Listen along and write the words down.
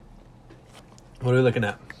What are we looking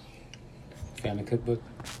at? Family cookbook.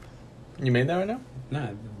 You made that right now? No,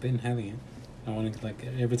 I've been having it. I want to, like,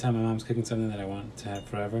 every time my mom's cooking something that I want to have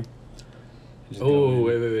forever. I just go Oh,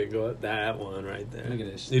 in. wait. Go at that one right there. Look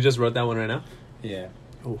at this. You just wrote that one right now? Yeah.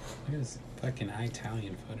 Oh. Look at this fucking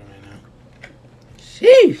Italian photo right now.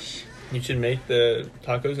 Sheesh. You should make the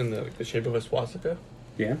tacos in the shape of a swastika.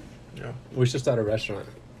 Yeah. Yeah. We should start a restaurant.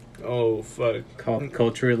 Oh, fuck.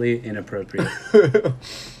 Culturally inappropriate.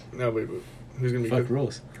 No, wait. Who's going to be Fuck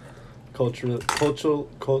rules. Culturally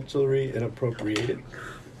inappropriated.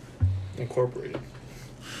 Incorporated.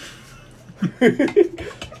 I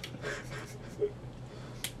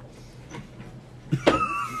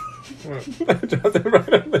dropped it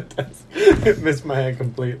right on the desk. It missed my hand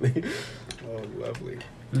completely. Oh, lovely.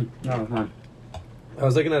 No. I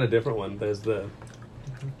was looking at a different one. There's the...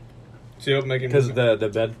 So you're making... Because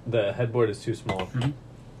the headboard is too small. Mm-hmm.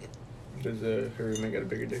 Does her roommate got a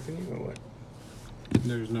bigger dick than you, or what?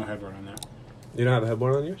 There's no headboard on that. You don't have a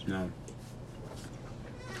headboard on yours? No.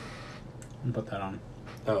 Put that on.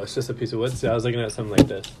 Oh, it's just a piece of wood? See, I was looking at something like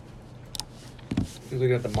this. You're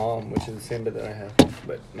looking at the mom, which is the same bed that I have,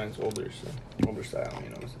 but mine's older, so older style, you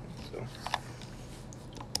know what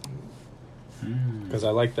I'm saying? Because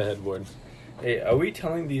I like the headboard. Hey, are we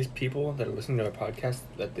telling these people that are listening to our podcast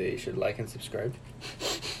that they should like and subscribe?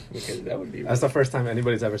 Because that would be... That's the first time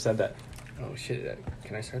anybody's ever said that. Oh, shit.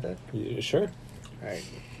 Can I start that? You sure? Alright.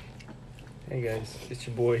 Hey, guys. It's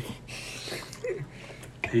your boy.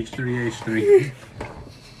 H3H3.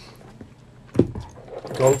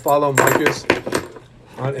 Go follow Marcus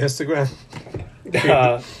on Instagram.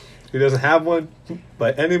 He doesn't have one,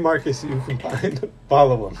 but any Marcus you can find,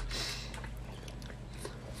 follow him.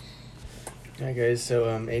 Hi, guys. So,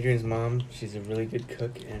 Adrian's mom, she's a really good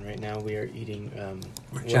cook, and right now we are eating...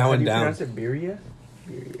 We're how chowing do you down. pronounce it? Birria?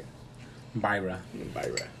 Birria. Byra.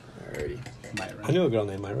 Byra. Alrighty. Byra. I knew a girl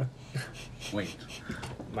named Myra. Wait.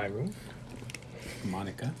 My room?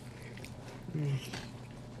 Monica.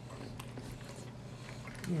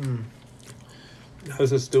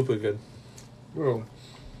 This is stupid good. Bro.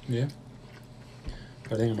 Yeah.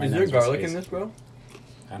 I think Is there garlic in this, bro?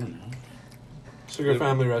 I don't know. Sugar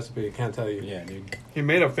family recipe, can't tell you. Yeah, dude. He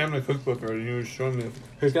made a family cookbook already. He was showing me.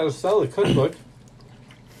 He's got to sell a cookbook.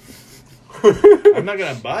 I'm not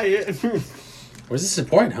gonna buy it. Where's the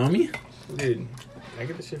support, homie? Dude, I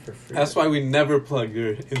get this shit for free. That's why we never plug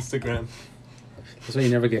your Instagram. That's why you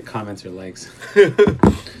never get comments or likes.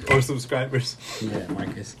 Or subscribers. Yeah,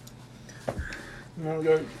 Marcus. Oh,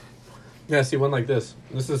 God. Yeah, see, one like this.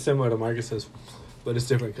 This is similar to Marcus's, but it's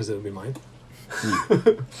different because it'll be mine.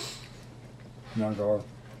 No door.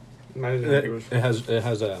 Mine is It yours. has if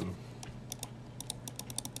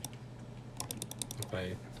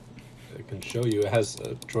I can show you, it has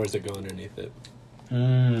drawers that go underneath it.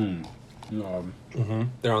 No.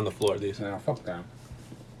 They're on the floor, these. No, fuck that.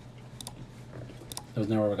 Those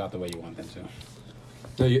never work out the way you want them to.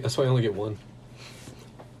 No, that's why I only get one.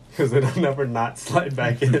 Because it'll never not slide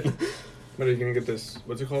back in. But are you gonna get this?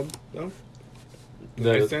 What's it called? No.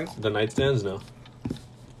 The Nightstands? The nightstands, no.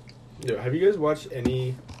 Yo, have you guys watched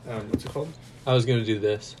any? What's it called? I was gonna do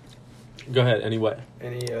this. Go ahead. Anyway.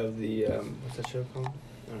 Any of the what's that show called?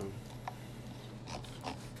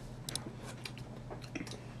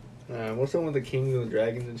 What's the one with the kings and the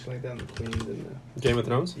dragons and shit like that, and the queens and the... Game of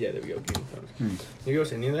Thrones. Yeah, there we go. Game of Thrones. You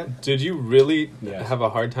watch any of that? Did you really Yes. have a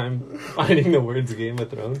hard time finding the words Game of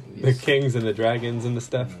Thrones? Yes. The kings and the dragons and the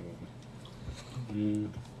stuff. You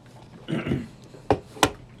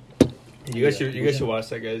guys should watch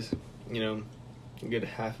that, guys. You know, a good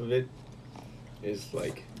half of it is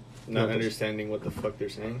like not No, understanding what the fuck they're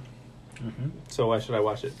saying, So why should I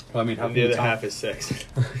watch it? Well, I mean, how and can the you other talk? half is sex.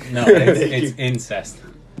 No, it's incest.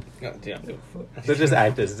 No, dude, I don't give a fuck. So just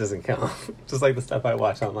actors doesn't count. Just like the stuff I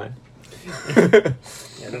watch online. Yeah, I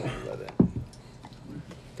don't know about that.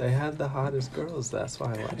 They had the hottest girls. That's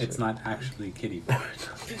why I watch It's it. not actually kitty porn.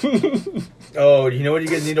 Oh, you know what you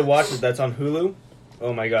guys need to watch? That's on Hulu.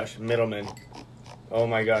 Oh my gosh, Middleman. Oh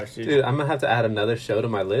my gosh, dude. Dude, I'm gonna have to add another show to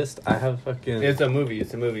my list. I have fucking... It's a movie.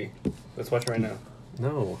 It's a movie. Let's watch it right now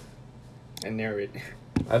No. and narrate.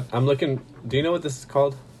 I'm looking... Do you know what this is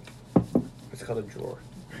called? It's called a drawer.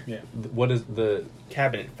 Yeah. What is the...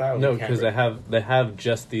 Cabinet. File. No, because they have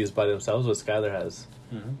just these by themselves, what Skylar has.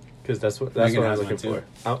 Because that's what Megan I'm has looking one,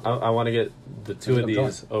 for. I want to get the two of What's it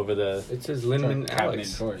these over the... It says Lindemann Cabinet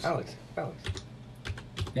Alex. drawers. Alex.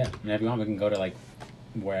 Yeah, and if you want, we can go to like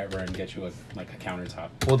wherever and get you a countertop.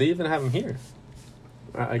 Well, they even have them here.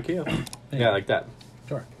 IKEA. Yeah, like that.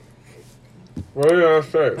 Sure. What did I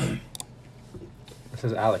say? It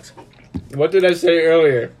says Alex. What did I say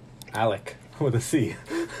earlier? Alec with a C.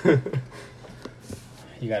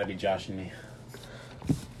 You gotta be joshing me.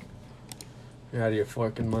 You're out of your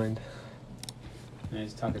fucking mind. I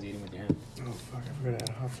just talk as eating with your hand. Oh fuck! I forgot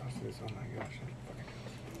I had hot sauce to this. Oh my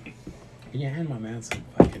gosh! Can you hand my man some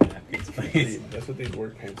fucking napkins, please? That's what these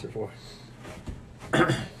work pants are for.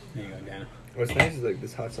 There you go, Dana. What's nice is like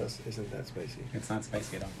this hot sauce isn't that spicy. It's not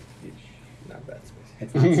spicy at all. Not that spicy.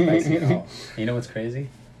 It's not spicy at all. And you know what's crazy?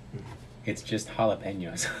 It's just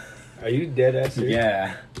jalapenos. Are you dead ass? Serious?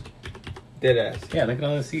 Yeah. Dead ass. Yeah, look at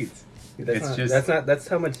all the seeds. That's It's not, just... that's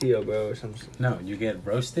tomatillo, bro, or something. No, you get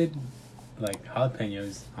roasted, like,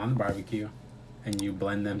 jalapenos on the barbecue, and you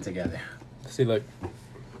blend them together. See, look.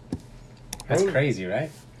 That's Oh. crazy,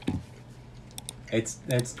 right?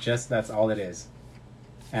 That's all it is.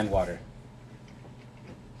 And water.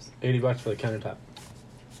 $80 for the countertop.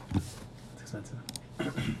 It's expensive.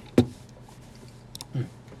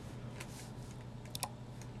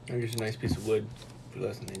 I guess a nice piece of wood for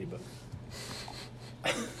less than $80.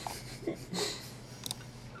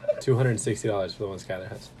 $260 for the one Skylar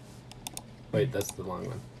has. Wait, that's the long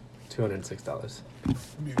one. $206.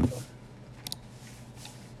 Beautiful.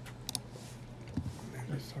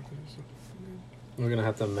 We're gonna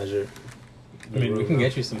have to measure. I mean, we can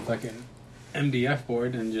get you some fucking MDF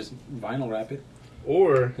board and just vinyl wrap it,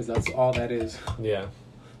 Or because that's all that is. Yeah.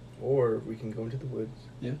 we can go into the woods.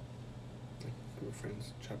 Yeah. Like a group of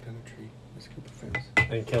friends, chop down a tree. This group of friends.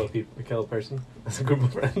 And kill a person as a group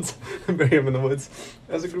of friends. And bury him in the woods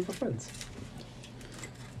as a group of friends.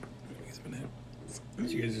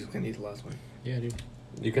 You guys just gonna eat the last one. Yeah, dude.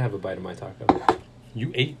 You can have a bite of my taco.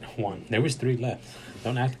 You ate one. There was 3 left.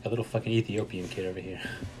 Don't act like a little fucking Ethiopian kid over here.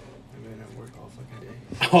 I'm gonna work all fucking day.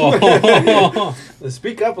 Oh. Let's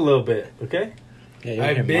speak up a little bit, okay? Yeah, you're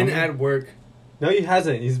I've here, been Mama. at work. No, he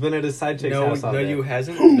hasn't. He's been at his side chick's No, house all no, day. you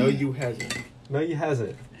hasn't. No, you hasn't. No, you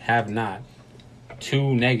hasn't. Have not.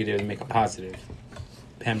 2 negative make a positive.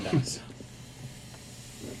 PEMDAS.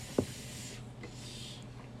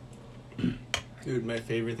 Dude, my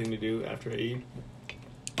favorite thing to do after I eat.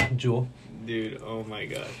 Jewel. Dude, oh my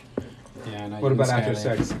gosh. Yeah, no, What you and about after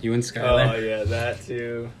Skylar. sex? You and Oh Skylar. yeah, that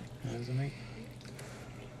too. What was it, Mike?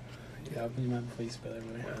 Yeah, open your mouth before you spill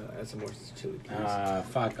everywhere. Add some more chili, please.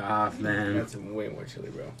 Fuck off, man. Add some way more chili,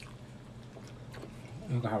 bro.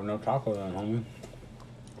 You can have no taco then, homie.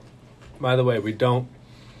 By the way, we don't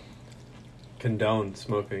condone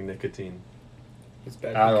smoking nicotine. It's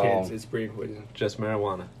bad At for all. kids. It's brain poison. Just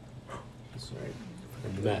marijuana. That's right.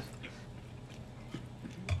 And meth.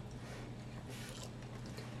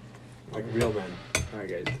 Like real men.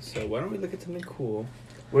 Alright, guys. So why don't we look at something cool?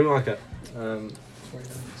 What do you like that? Um,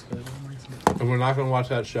 And we're not gonna watch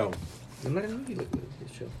that show. I'm not gonna make you look at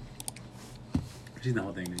this show. She's the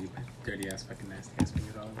whole thing, dude. You dirty ass, fucking nasty ass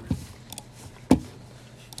fingers all over it.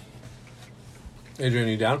 Adrian,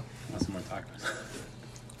 you down? I want some more tacos.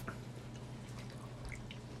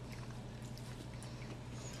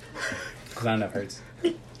 Cause I don't know if it hurts.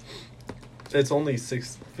 It's only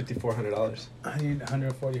 $5,400. I need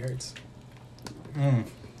 140 hertz. And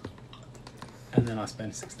then I'll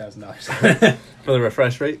spend $6,000. For the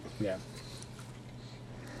refresh rate? Yeah.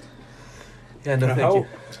 Yeah, no, thank you.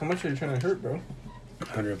 How much are you trying to hurt, bro?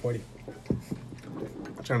 140.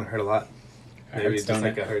 Trying to hurt a lot. Maybe Hurts, it's just don't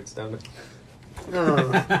like it? it hurts, don't it?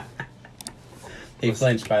 No. He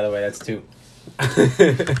flinched, by the way. That's 2.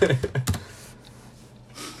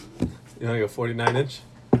 You want to go 49-inch?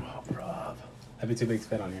 Oh, bro. That'd be too big to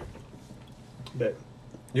fit on here. Bet.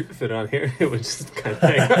 You could fit it on here. It would just kind of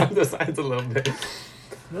hang on the sides a little bit.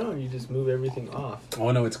 No, you just move everything off.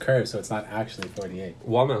 Oh, no, it's curved, so it's not actually 48.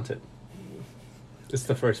 Wall mounted. It's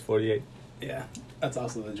the first 48. Yeah. That's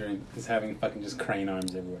also the dream, is having fucking just crane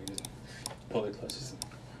arms everywhere. Just pull it close. Just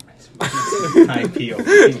high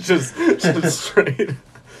PO. just straight.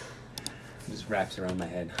 Just wraps around my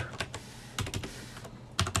head.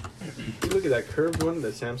 Look at that curved one, the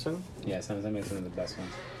Samsung. Yeah, Samsung makes one of the best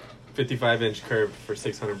ones. 55-inch curved for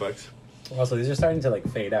 $600. Also, these are starting to like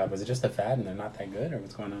fade out. Was it just a fad and they're not that good, or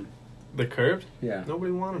what's going on? The curved? Yeah.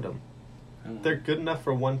 Nobody wanted them. I don't know. They're good enough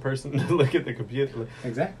for one person to look at the computer.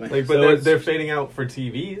 Exactly. Like, but So they're fading out for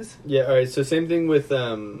TVs. Yeah, alright, so same thing with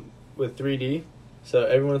 3D. So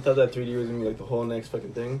everyone thought that 3D was gonna be like the whole next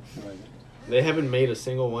fucking thing. I like it. They haven't made a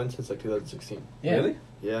single one since like 2016. Yeah. Really?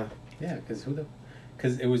 Yeah. Yeah,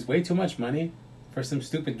 because it was way too much money for some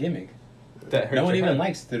stupid gimmick. That hurt No one your even head.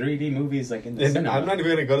 likes 3D movies like in the And cinema. I'm not even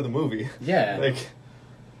gonna go to the movie. Yeah, Like,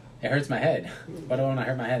 it hurts my head. Why do I want to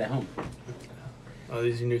hurt my head at home? Oh,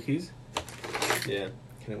 these are new keys? yeah.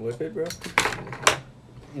 Can I whip it, bro?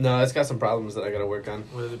 No, it's got some problems that I gotta work on.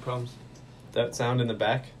 What are the problems? That sound in the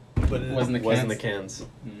back But Wasn't the wasn't cans? the cans.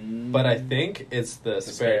 Mm. But I think it's the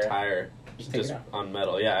spare spare. tire Just take just it out. on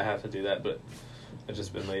metal. Yeah, I have to do that, but I've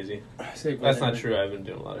just been lazy. Save That's not whatever. true. I've been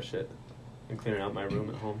doing a lot of shit. I'm clearing out my room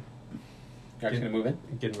at home. You're actually gonna move in?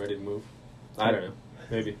 Getting ready to move. I don't know.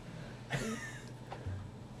 Maybe.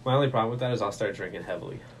 My only problem with that is I'll start drinking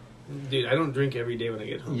heavily. Dude, I don't drink every day when I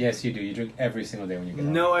get home. Yes, you do. You drink every single day when you get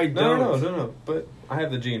home. No, I No, don't. no. But I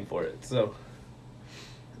have the gene for it, so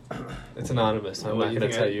it's anonymous. I'm Well, not you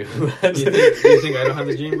going to think tell you. You think I don't have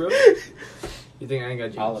the gene, bro? You think I ain't got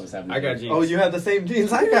genes? All of us have the I got genes. genes. Oh, you have the same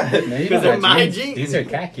genes I got. No, you Because don't they're have my jeans. jeans. These are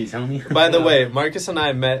khakis, homie. By the way, Marcus and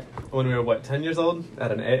I met when we were, what, 10 years old?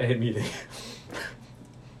 At an AA meeting.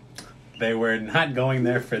 They were not going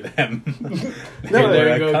there for them. They No, were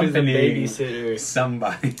There you go, 'cause the accompanying babysitter.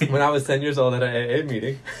 somebody. When I was 10 years old at an AA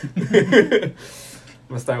meeting. I'm going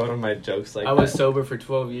to start one of my jokes like I was that. sober for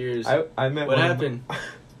 12 years. I met What one- happened?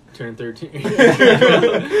 Turned 13.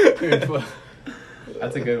 Turned 12.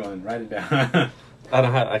 That's a good one. Write it down.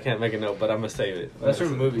 I can't make a note, but I'm going to save it. That's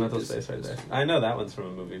from a movie. Mental Just- space right there. I know that one's from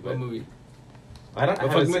a movie, but What movie? I don't. I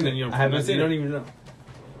Well, haven't fuck seen me, it. then you I haven't seen you don't it. even know.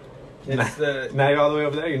 Nah. It's the Now you're all the way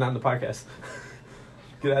over there. You're not in the podcast.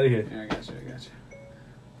 Get out of here. Yeah, I got you.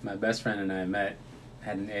 My best friend and I met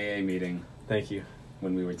at an AA meeting Thank you.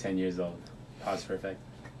 when we were 10 years old. Pause for effect.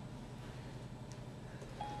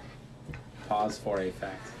 Pause for a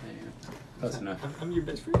fact. There you go. Close enough. I'm your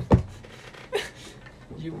best friend.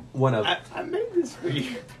 You. One of. I made this for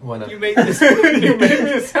you. One of. You made this for me. You made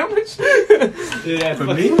me a sandwich. Yeah, For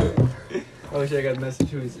fuck me? you. I wish I got a message.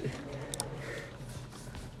 Who is it?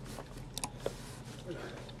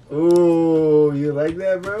 Oh, you like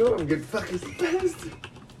that, bro? I'm getting fucking fast.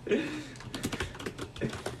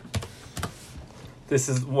 This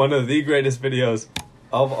is one of the greatest videos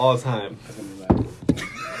of all time. That's gonna be loud.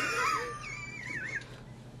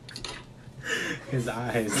 His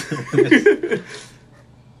eyes.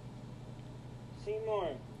 Seymour,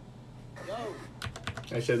 yo,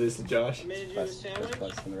 I showed this to Josh. I made you a Plus, sandwich.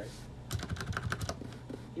 plus on the right.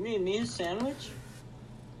 You made me a sandwich?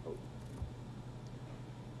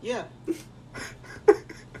 Yeah.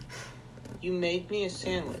 You made me a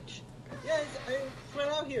sandwich. Yeah, it's right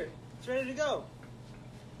out here. It's ready to go.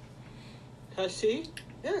 Can I see?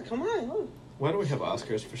 Yeah, come on. Look. Why do we have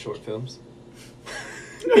Oscars for short films?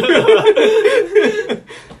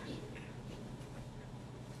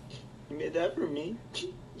 You made that for me?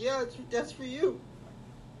 Yeah, that's for you.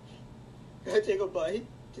 Can I take a bite?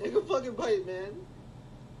 Take a fucking bite, man.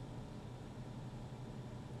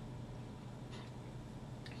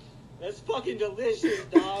 That's fucking delicious,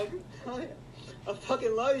 dog. I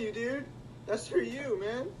fucking love you, dude. That's for you,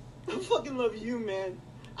 man. I fucking love you, man.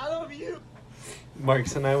 I love you.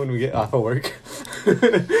 Marcus and I, when we get off of work. I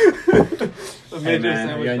Hey made you a man, are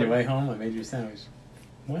sandwich. you on your way home? I made you a sandwich.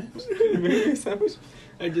 What? You made me a sandwich?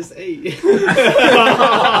 I just ate.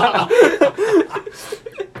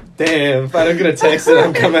 Damn, if I don't get a text that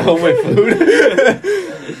I'm coming home with food.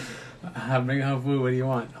 Bring home food. What do you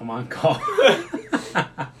want? I'm on call.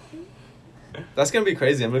 That's going to be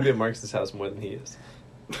crazy. I'm going to be at Marcus's house more than he is.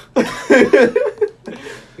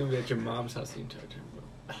 You'll be at your mom's house the entire time, bro.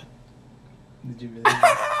 Did you really?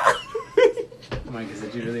 Marcus,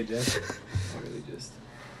 did you really just? I really just.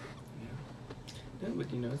 Yeah, but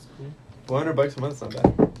you know, it's cool. $400 a month's not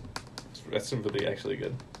bad. That's really actually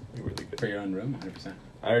good. Really For good. your own room, 100%.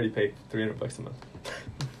 I already pay $300 a month.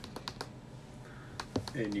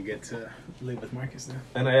 And you get to live with Marcus now.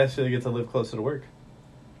 And I actually get to live closer to work.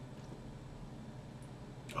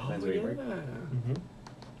 Oh, Depends where you work. Mm-hmm.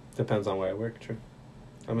 Depends on where I work, true.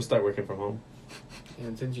 I'm going to start working from home.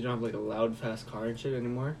 And since you don't have like a loud, fast car and shit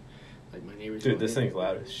anymore, like my neighbors. Dude, told this me- thing's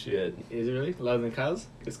loud as shit. Is it really louder than Kyle's?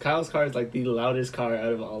 Because Kyle's car is like the loudest car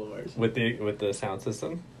out of all of ours. With the sound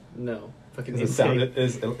system. No, fucking The insane.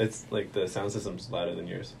 sound it's like the sound system's louder than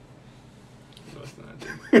yours. No, it's not.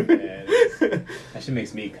 Yeah, it is. That shit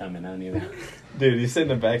makes me come and I don't need that. Dude, you sit in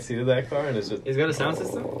the back seat of that car and it's just. It's got a sound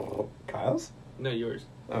system? Kyle's? No, yours.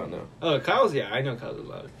 I don't know. Oh, Kyle's. Yeah, I know Kyle's is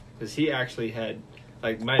loud because he actually had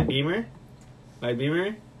like my Beamer. My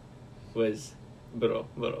Beamer was, bro,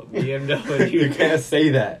 BMW. You can't say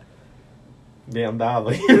that.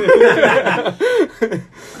 BMW.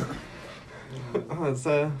 Oh, it's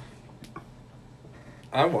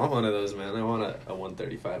I want one of those, man. I want a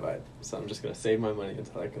 135i. So I'm just gonna save my money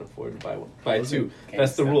until I can afford to buy one. Buy Those two. are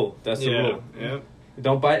That's the gangsta. rule. That's the Yeah, rule. yeah.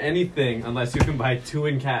 Don't buy anything unless you can buy two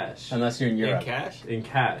in cash. Unless you're in In Europe. cash? In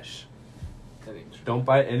cash. That ain't true. Don't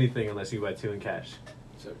buy anything unless you buy two in cash.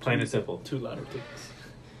 So Plain two- and simple. 2 lotto tickets.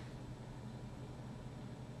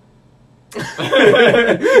 Which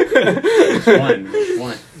one? Which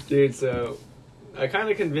one? Dude, so I kind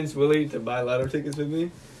of convinced Willie to buy lotto tickets with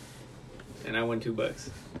me. and I won $2.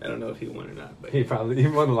 I don't know if he won or not, but He won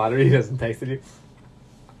the lottery. He doesn't text you.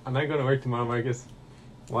 I'm not going to work tomorrow, Marcus.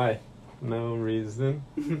 Why? No reason.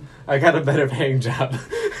 I got a better paying job.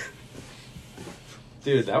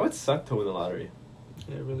 Dude, that would suck to win the lottery.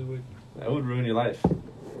 yeah, it really would. That would ruin your life.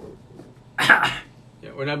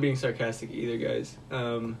 Yeah, we're not being sarcastic either, guys.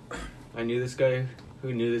 I knew this guy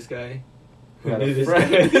who knew this guy who Got knew a this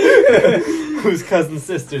friend guy. whose cousin's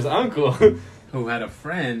sister's uncle Who had a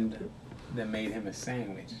friend that made him a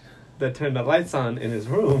sandwich. that turned the lights on in his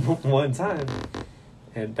room one time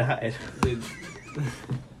and died. Dude.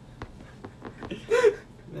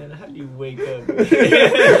 Man, how do you wake up?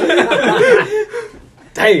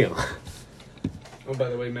 Damn. Oh, by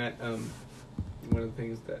the way, Matt, one of the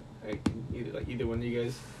things that I can either one of you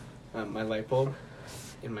guys, my light bulb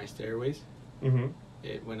in my stairways, Mm-hmm.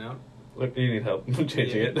 it went out. Look, you need help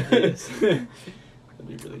changing it. Yes. That'd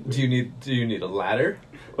be really great. Do you need a ladder,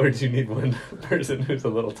 or do you need one person who's a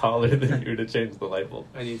little taller than you to change the light bulb?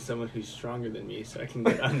 I need someone who's stronger than me so I can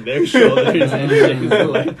get on their shoulders and change the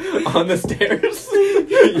light. On the stairs.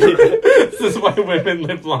 Yeah. This is why women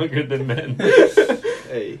live longer than men.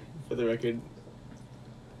 Hey, for the record,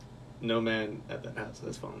 no man at that house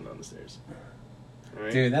has fallen down the stairs. All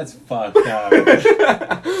right? Dude, that's fucked up.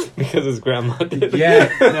 Because his grandma did. Yeah.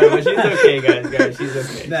 No, but she's okay, guys. She's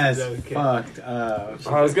okay. That's She's okay. fucked up.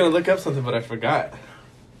 I was gonna look up something, but I forgot.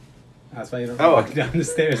 That's why you don't Oh. walk down the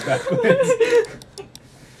stairs backwards.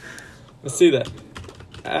 Let's see that.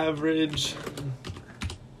 Average.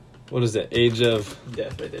 What is it? Age of.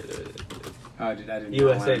 Death right there. Oh, dude, I didn't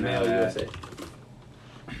USA, know male, that. USA.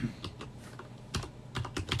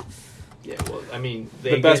 Yeah, well, I mean,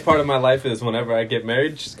 The best part of my life is whenever I get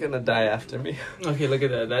married, she's gonna die after me. Okay, look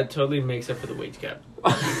at that. That totally makes up for the wage gap.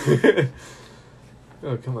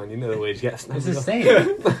 Oh, come on. You know the wage gap's not It's the real.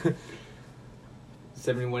 same.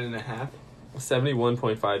 71 and a half.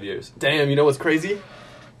 71.5 years. Damn, you know what's crazy?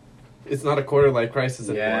 It's not a quarter life crisis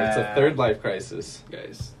anymore. It's a Yeah. third life crisis.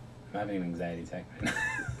 Guys. I'm having an anxiety attack right now.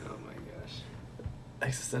 Oh my gosh.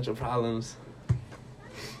 Existential problems.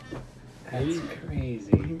 That's Maybe-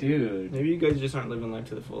 crazy, dude. Maybe you guys just aren't living life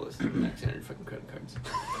to the fullest. Maxing out your fucking credit cards.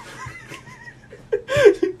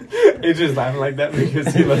 It's just laughing like that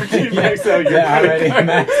because he low-key maxed out your Yeah, already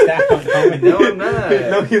credit card. maxed out. No, I'm not.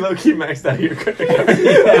 No, he low-key maxed out your credit card.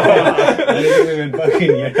 We've been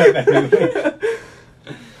fucking Europe every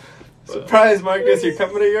week. Surprise, Marcus, you're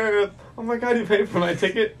coming to Europe. Oh my god, you paid for my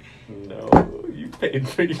ticket? No, you paid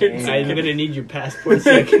for your ticket. I'm gonna need your passport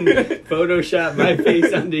so I can Photoshop my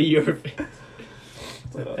face onto your face.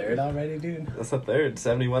 It's a third already, dude. That's a third.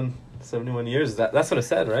 71 years. That's what it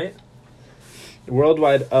said, right?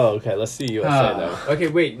 Worldwide. Oh, okay. Let's see USA, though. Okay,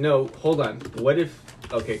 wait, no, hold on. What if?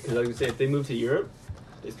 Okay, because I was gonna say if they move to Europe,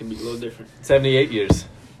 it's gonna be a little different. 78 years.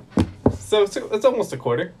 So it's almost a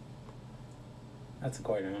quarter. That's a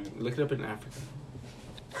quarter. Look it up in Africa.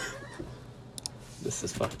 This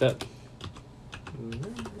is fucked up.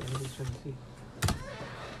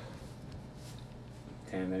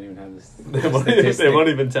 Damn, they don't even have this. They won't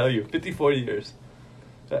even tell you. 54 years.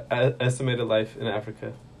 Estimated life in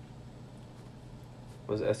Africa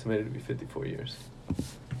was estimated to be 54 years.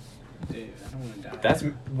 Dude, I don't want to die. That's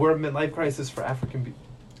we're a midlife crisis for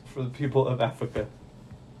for the people of Africa.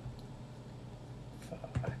 Fuck.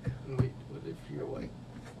 Wait, what if you're white?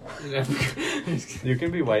 In Africa. You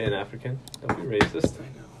can be white and African. Don't be racist. I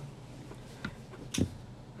know.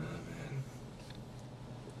 Oh, man.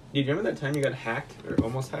 Dude, you remember that time you got hacked or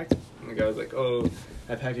almost hacked? And the guy was like, "Oh,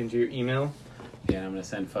 I've hacked into your email." Yeah, I'm gonna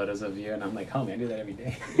send photos of you, and I'm like, homie, I do that every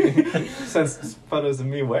day. Sends photos of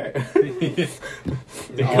me where? Yeah.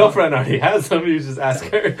 Your girlfriend already has them. You just ask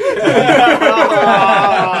her.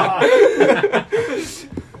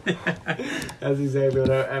 That's exactly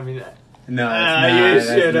what I mean. No, You that's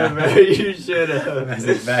should have, not. man. You should have.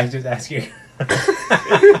 Message back, just ask you.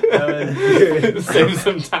 That was good. Save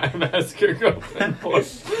some time. Ask your girlfriend for.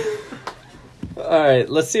 All right,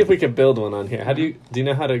 let's see if we can build one on here. How do you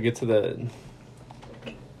know how to get to the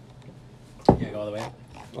Yeah, go all the way up.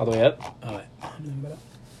 all the way up?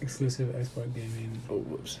 Exclusive export gaming. Oh,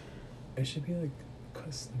 whoops. It should be like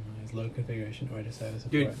customized, low configuration, or decided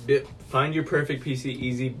support. Dude, find your perfect PC,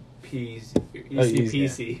 easy peasy. Oh, Easy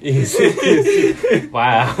easy. PC. Easy peasy.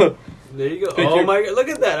 Wow. There you go. Pick Oh your- my god, look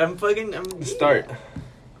at that. I'm Start.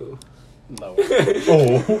 Cool. Lower.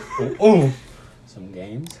 Oh. Some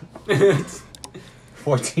games.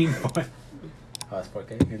 14 point. Oh, it's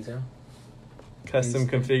 4K Intel. Custom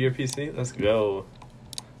configure PC. Let's go.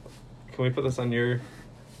 Can we put this on your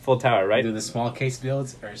full tower, right? Dude, the small case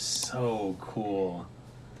builds are so cool.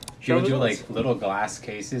 He would Show do those. like little glass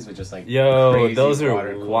cases with just like Yo, crazy those are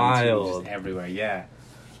water cooling wild. tubes just everywhere. Yeah,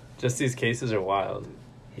 Just these cases are wild.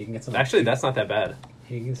 he can get some. Actually, that's not that bad.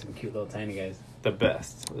 he can get some cute little tiny guys. The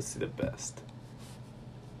best. Let's see the best.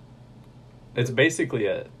 It's basically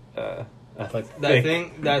a Like That thick-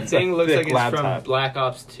 thing it's a looks thick like it's laptop. from Black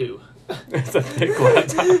Ops 2. It's a thick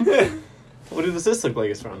laptop. What does this look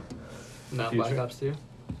like it's from? Not Future? Black Ops 2.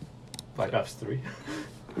 Black Ops 3.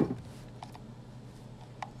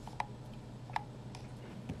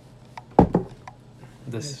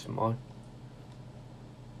 This is small.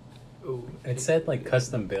 Ooh. It said like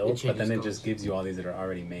custom build, It but changes then it colors. just gives you all these that are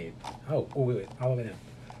already made. Oh, wait, all the way down.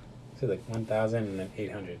 So like 1,000 and then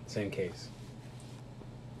 800, same case.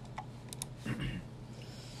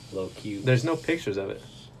 Low cute. There's no pictures of it.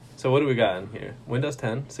 So what do we got in here? Windows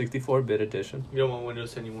 10, 64-bit edition. You don't want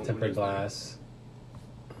Windows 10, you want tempered Windows 9. glass.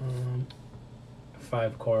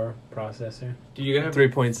 5-core processor. Do you have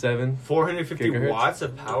 3.7. 450 gigahertz? watts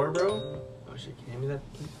of power, bro? Oh shit, can you hand me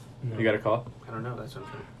that, please? No. You got a call? I don't know, that's what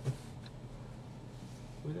I'm trying to...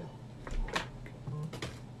 Who that?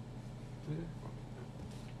 Who that?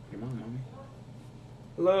 Your mom, mommy.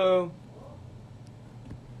 Hello?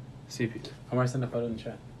 CPU. I'm gonna send a photo in the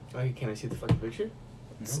chat. Oh, can I see the fucking picture?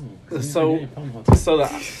 No. So- Your phone holds it. So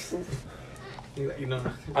that You know.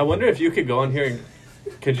 I wonder if you could go on here and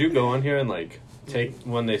could you go on here and like take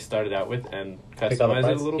one they started out with and Pick all the customize it a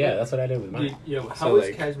parts? little Yeah, bit? that's what I did with mine. Yo, how So, is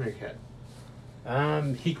like- Cashmere Cat?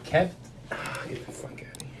 He kept. Get the fuck out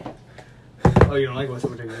of Oh, you don't like when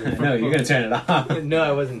someone takes here. No, you're gonna turn it off. No,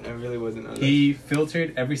 I wasn't. I really wasn't. I was He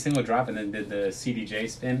filtered every single drop and then did the CDJ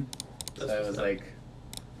spin. So That's it was what's up. like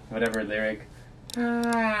whatever lyric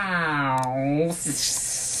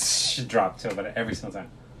drop to it every single time.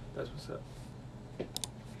 That's what's up.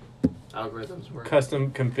 Algorithms work.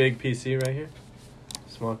 Custom config PC right here.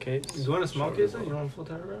 Small case. You want a small case then? You don't want a full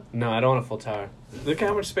tower, bro? No, I don't want a full tower. Look at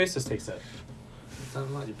how much space this takes up. It's not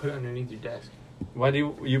a lot. You put it underneath your desk. Why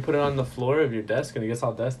do you put it on the floor of your desk and it gets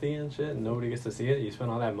all dusty and shit and nobody gets to see it? You spend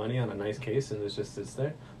all that money on a nice case and it just sits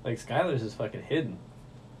there. Like Skylar's is fucking hidden.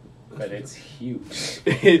 But it's huge.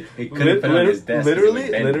 It couldn't put it on his desk 'cause it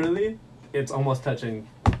would bend. literally, it's almost touching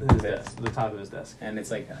his desk, the top of his desk. And it's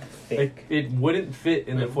like Like, thick. it wouldn't fit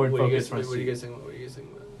in the Wait, Ford what do you Focus guys- front What do you seat. guys think? What do you guys think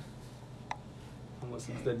about it? Almost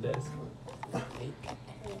it's the desk.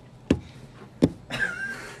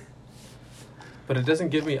 But it doesn't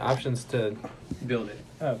give me options to. Build it.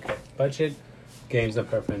 Okay. Budget, games of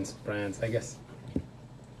preference, brands. I guess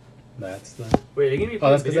that's the. Wait, are you gonna be Oh,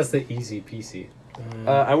 that's playing because video? that's the easy PC.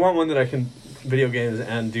 I want one that I can video games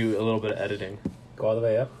and do a little bit of editing. Go all the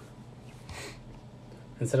way up.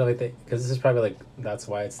 Instead of like the, because this is probably like that's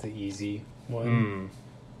why it's the easy one.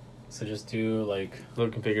 So just do like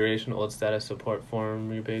Load configuration, old status, support form,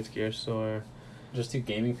 rebates, gear store, just do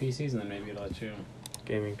gaming PCs and then maybe it'll let you.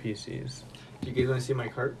 gaming PCs. Do you guys want to see my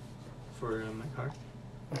cart for my car?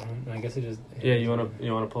 I guess it just. Yeah, you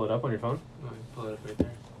wanna pull it up on your phone? Oh, I pull it up right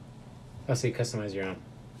there. Oh, so you customize your own.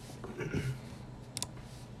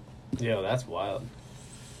 Yo, that's wild.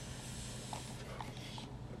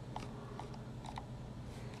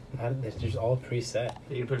 They're just all preset.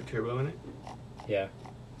 You can put a turbo in it. Yeah.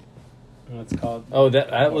 What's it called? Oh,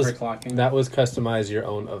 that was Overclocking. customize your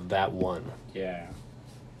own of that one. Yeah.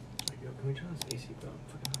 Yo, can we turn on this AC, bro? I'm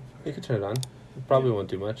fucking on fire. You can turn it on. It probably won't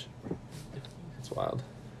do much. It's wild.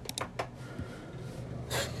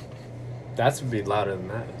 That would be louder than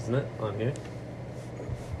that, isn't it? On here.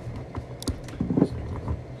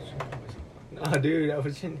 Nah, dude, I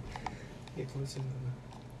was in. Get closer.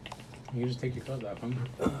 You can just take your clothes off,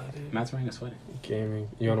 huh? Dude. Matt's wearing a sweater. Gaming.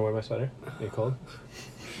 You want to wear my sweater? You cold?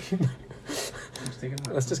 Just take it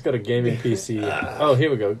off. Let's just go to gaming PC. Oh, here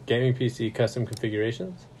we go. Gaming PC custom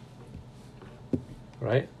configurations.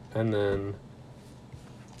 Right? And then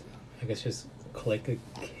I guess just click a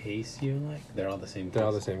case you like. They're all the same. they're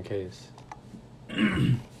all the case. same case.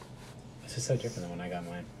 This is so different than when I got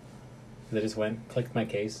mine. They just went, clicked my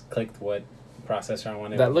case, clicked what processor I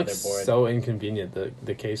wanted. That what looks motherboard. so inconvenient,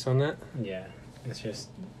 the case on that. Yeah, it's just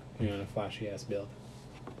a flashy ass build.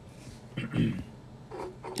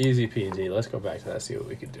 Easy peasy. Let's go back to that, see what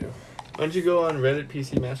we could do. Why don't you go on Reddit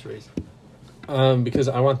PC Master Race? Because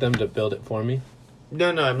I want them to build it for me. No,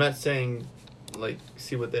 I'm not saying, like,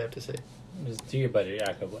 see what they have to say. Just do your budget,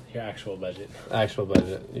 your actual budget, Actual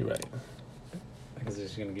budget, you're right. because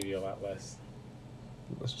it's gonna give you a lot less.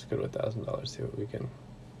 Let's just go to $1,000, see what we can.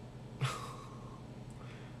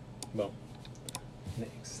 Well,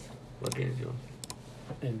 next, What games you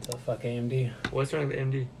want? Intel fuck AMD. What's wrong with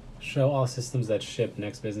AMD? Show all systems that ship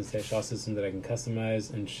next business day. Show all systems that I can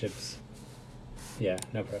customize and ships. Yeah,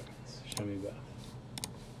 no preference. Show me both.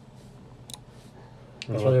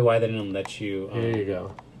 That's probably why they didn't let you. Here you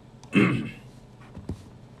go.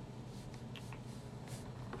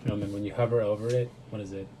 No, man, when you hover over it, what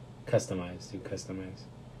is it? Customize. Do customize.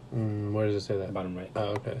 Where does it say that? Bottom right.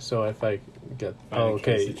 Oh, okay. So if I get, Find a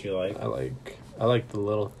okay, case that you like. I like the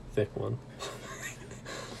little thick one.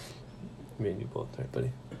 Me and you both, right,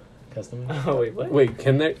 buddy? Customize. Oh wait, what? Wait,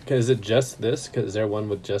 is it just this? Cause is there one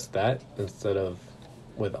with just that instead of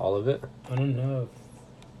with all of it? I don't know.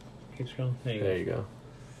 Keep scrolling. There you go.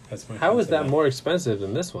 That's my How is that sense of more expensive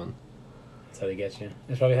than this one? That's how they get you.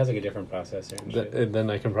 It probably has like a different processor and shit. And then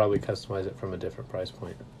I can probably customize it from a different price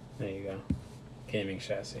point. There you go. Gaming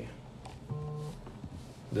chassis.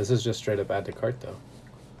 This is just straight up add to cart though.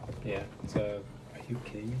 Yeah. So, are you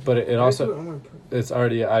kidding me? But it also, it's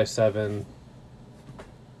already an i7.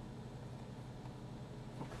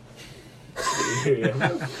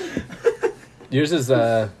 Yours is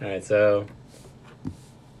All right. So,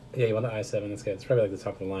 yeah, you want the i7? That's good. It's probably like the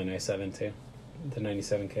top of the line i7 too. The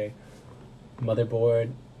 97K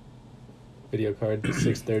motherboard. video card,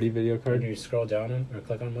 630 video When card. you scroll down on, or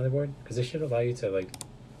click on motherboard, because this should allow you to like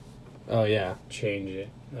Oh yeah, change it.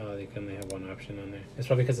 Oh, they can only have one option on there. It's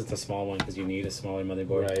probably because it's a small one, because you need a smaller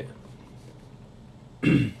motherboard.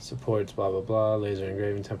 right. Supports blah blah blah, laser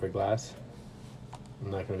engraving, tempered glass. I'm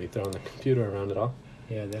not gonna be throwing the computer around at all.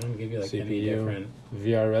 Yeah, they don't give you like any CPU. different.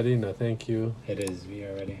 VR ready? No, thank you. It is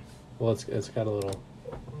VR ready. Well, it's got a little.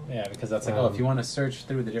 Yeah, because that's like, if you want to search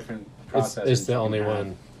through the different It's processors, the you only can have.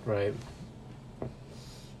 one, right?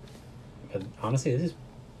 But honestly, this is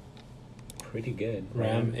pretty good.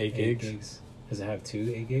 RAM, 8 gigs. Does it have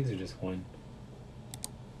 2 8 gigs or just 1?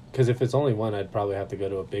 Because if it's only one, I'd probably have to go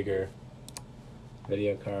to a bigger.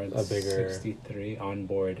 Video cards, A bigger- 63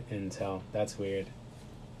 onboard Intel. That's weird.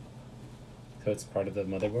 So it's part of the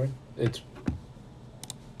motherboard? It's.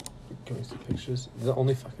 Can we see pictures? The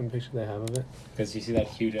only fucking picture they have of it. Because you see that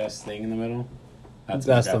huge ass thing in the middle? That's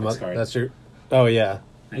the the graphics card. That's your. Oh yeah,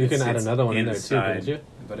 And you it can add sits another one in there too, inside. couldn't you?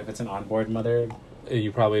 But if it's an onboard mother,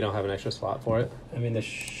 You probably don't have an extra slot for it. I mean, there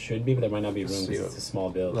should be, but there might not be room Let's see because what- it's a small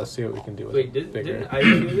build. Let's see what we can do with Wait, it. Bigger. didn't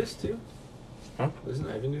Ivan do this too? Huh? Doesn't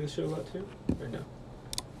Ivan do this shit a lot too? Or no?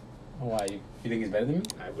 Oh, why? You think he's better than me?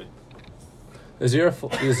 I would. Is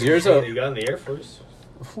yours a? You got in the Air Force.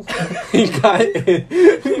 You got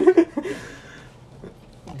it.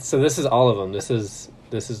 So this is all of them. This is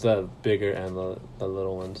the bigger and the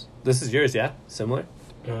little ones. This is yours, yeah? Similar?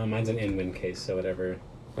 Mine's an InWin case, so whatever.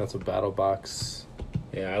 That's a battle box.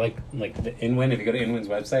 Yeah, I like the InWin. If you go to InWin's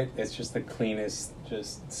website, it's just the cleanest,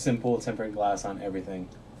 just simple tempered glass on everything.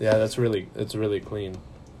 Yeah, it's really clean.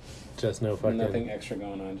 Just no fucking. Nothing extra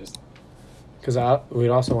going on. Just Because we'd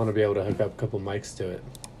also want to be able to hook up a couple mics to it.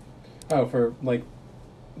 oh, for like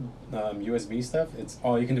USB stuff, it's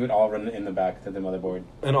all you can do it all run in the back to the motherboard.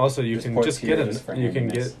 And also, you Just can ports just here get just for you can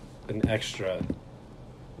handiness. get an extra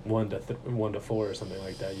 1 to 4 or something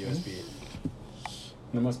like that USB.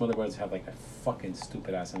 And most motherboards have like a fucking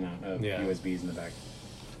stupid ass amount of Yeah. USBs in the back.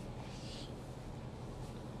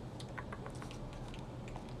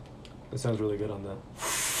 It sounds really good on that.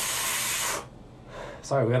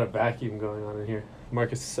 Sorry, we got a vacuum going on in here.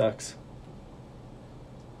 Marcus sucks.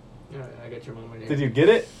 Alright, I got your mom right here. Did you get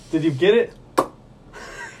it? Did you get it?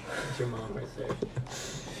 That's your mom right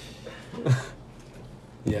there.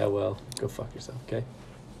 Yeah, well, go fuck yourself, okay?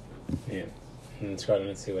 Yeah. And scroll down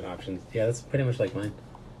and see what options. Yeah, that's pretty much like mine.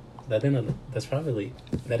 That thing, that's probably,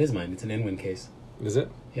 that is mine. It's an InWin case. Is it?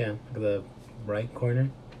 Yeah, look at the right corner.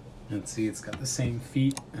 And see, it's got the same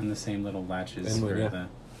feet and the same little latches. InWin, for yeah.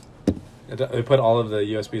 the, They put all of the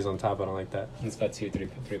USBs on top. I don't like that. it's got 2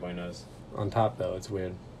 3.0s. On top, though, it's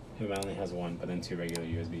weird. It only has 1, but then 2 regular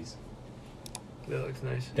USBs. That looks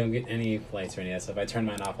nice. Don't get any lights or any of that stuff. I turn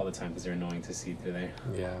mine off all the time because they're annoying to see through there.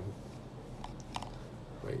 Yeah.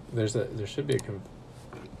 Wait, there should be a.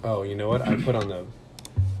 Oh, you know what? I put on the.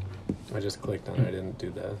 I just clicked on it. I didn't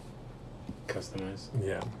do the. Customize.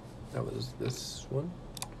 Yeah, that was this one.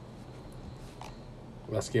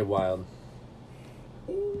 Let's get wild.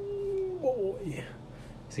 Ooh, boy.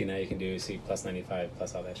 See, now you can do plus 95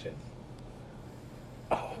 plus all that shit.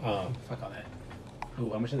 Oh, fuck all that. Ooh,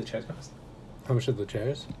 how much did the chairs cost? How much are the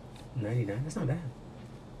chairs? 99. That's not bad.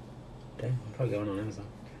 Damn, I'm probably going on Amazon.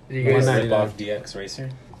 Did you guys, $199. Rip off DX Racer.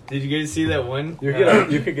 did you guys see that one? You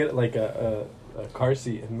could get like a car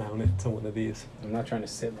seat and mount it to one of these. I'm not trying to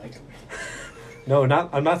sit like. No,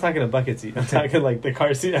 I'm not talking a bucket seat. I'm talking like the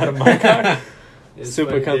car seat out of my car. It's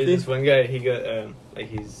Super funny, comfy. There's this one guy, he got, like,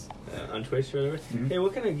 he's on Twitch or whatever. Mhm. Hey,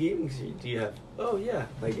 what kind of gaming seat do you have? Oh, yeah.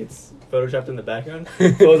 Like, it's photoshopped in the background.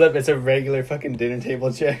 Pulls up, it's a regular fucking dinner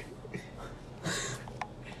table chair.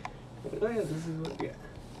 Oh, yeah, this is what, yeah.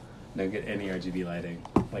 Don't get any RGB lighting.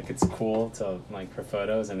 Like, it's cool to like for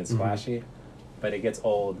photos and it's Mhm. flashy, but it gets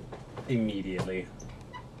old immediately.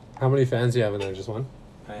 How many fans do you have in there? Just one?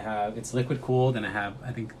 It's liquid cooled, and I have,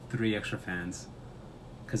 I think, 3 extra fans.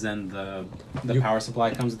 Because then the You- power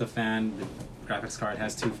supply comes with the fan. The graphics card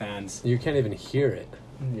has 2 fans. You can't even hear it.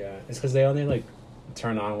 Yeah, it's because they only like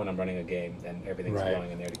turn on when I'm running a game, and everything's Right.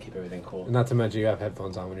 blowing in there to keep everything cool. Not to mention you have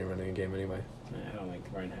headphones on when you're running a game anyway. I don't like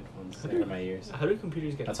wearing headphones. They hurt my ears. How do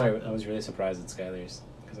computers get? That's why I was really surprised at Skylar's,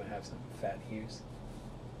 because I have some fat ears.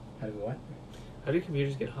 How do what? How do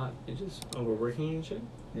computers get hot? It just overworking and shit.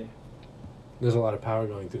 Yeah. There's a lot of power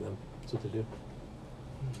going through them. That's what they do.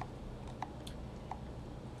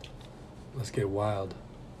 Let's get wild.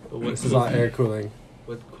 But what This is all air cooling.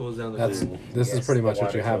 What cools down the That's food? this Yes, is pretty the much what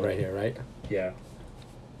water you have cooler. right here, right? Yeah.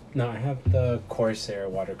 No, I have the Corsair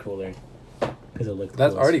water cooler because it looked. That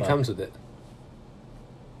cool as already fuck. comes with it.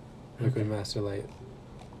 Liquid Master Light.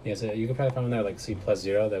 Yeah, so you can probably find one there like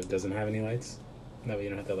C+0 that doesn't have any lights. That way you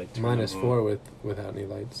don't have to like turn Mine is them on. 4 without any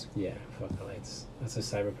lights. Yeah, fuck the lights. That's a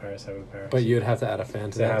cyber power. But you'd have to add a fan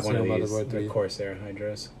to So I that. have one of no these, motherboard the 3. Corsair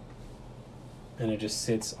Hydros. And it just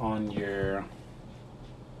sits on your...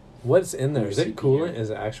 What's in there? Your Is it CPU. coolant? Is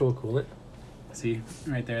it actual coolant? See,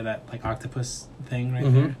 right there, that like octopus thing right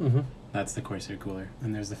Mhm, there? mhm. That's the Corsair cooler.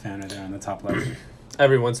 And there's the fan right there on the top left.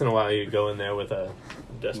 Every once in a while, you go in there with a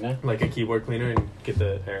Yeah. like a keyboard cleaner and get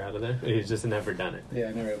the air out of there. He's just never done it. Yeah,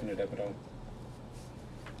 I never opened it up at all.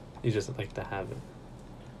 You just like to have it.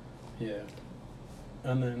 Yeah.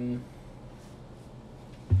 And then...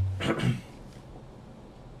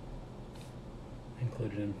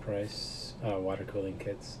 included in price, water cooling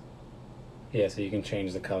kits. Yeah, so you can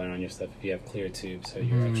change the color on your stuff if you have clear tubes, so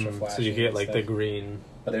you're extra flashy. So you get and like the stuff. green.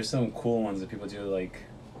 But there's some cool ones that people do, like...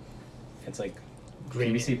 It's like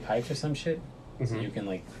Green. PVC pipes or some shit. So Mhm. you can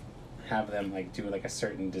like have them like do like a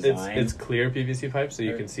certain It's design. clear PVC pipe, so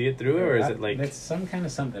you Or- can see it through it, or is it like? It's some kind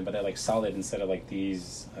of something, but they're like solid instead of like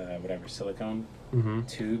these whatever silicone Mm-hmm.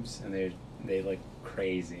 tubes, and they look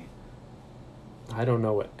crazy. I don't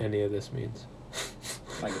know what any of this means.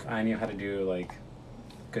 Like if I knew how to do like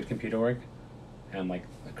good computer work and like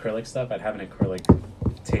acrylic stuff, I'd have an acrylic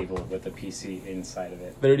table with a PC inside of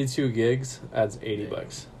it, 32 gigs adds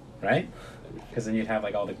 $80. right? Because then you'd have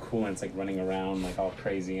like all the coolants like running around like all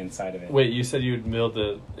crazy inside of it. Wait, you said you'd mill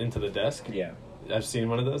the into the desk? Yeah. I've seen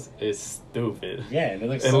one of those. It's stupid. Yeah, and it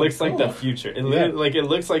looks. It so looks like cool. the future. It Yeah. literally, like it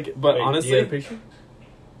looks like, but Wait, do you honestly, have a picture?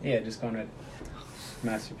 Yeah, just go on Reddit.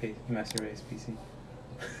 Master Race PC.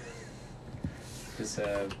 This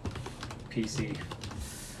PC.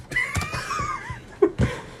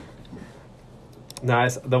 no,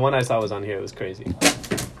 the one I saw was on here. It was crazy.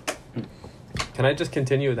 Can I just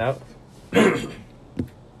continue without? I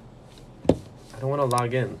don't want to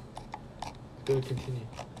log in. Go continue.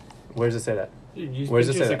 Where does it say that? Dude, use Where's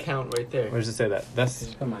it Pinterest say that? account right there. Where does it say that? That's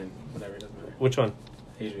Just put mine. Whatever, it doesn't matter. which one?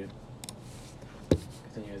 Adrian.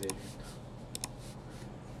 Continue as Adrian.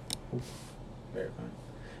 Ooh, verifying.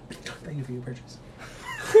 Thank you for your purchase.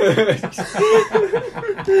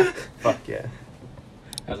 Fuck yeah.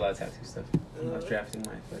 That was a lot of tattoo stuff. I was drafting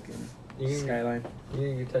my fucking You- skyline. You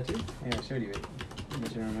gonna get tattooed? Yeah, I showed you it. I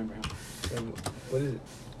don't remember how. What is it?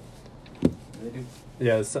 They do.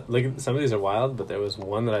 Yeah, like some of these are wild, but there was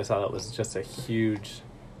one that I saw that was just a huge.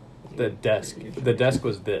 The desk. The desk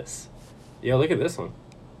was this. Yo, look at this one.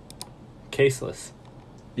 Caseless.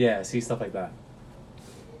 Yeah, see stuff like that.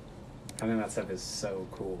 I think that stuff is so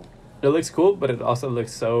cool. It looks cool, but it also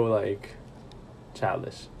looks so like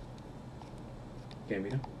childish.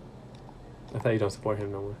 Gambino? I thought you don't support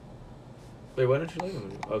him no more. Wait, why don't you like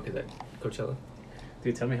him? Oh, okay, that Coachella.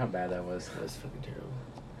 Dude, tell me how bad that was. That was fucking terrible.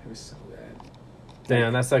 It was so bad.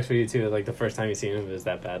 Damn, that sucks for you too. Like the first time you seen him is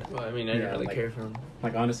that bad. Well, I mean, I Yeah, didn't really like- care for him.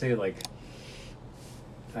 Like honestly, I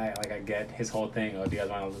get his whole thing. Oh, do you guys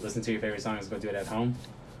want to listen to your favorite songs? Go do it at home.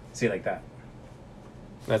 See, like that.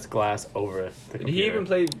 That's glass over the Did he computer. even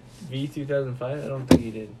play V2005? I don't think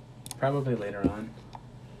he did. Probably later on.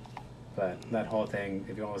 But that whole thing,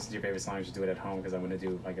 if you want to listen to your favorite songs, just do it at home because I'm gonna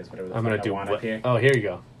do, I guess, whatever the I'm fuck gonna I do want what? up here. Oh, here you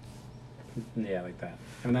go. Yeah, like that.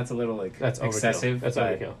 I mean, that's a little like That's overkill. excessive. That's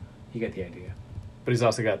but overkill. You get the idea. But he's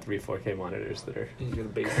also got 3 4K monitors that are He's got a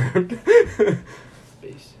bass. curved.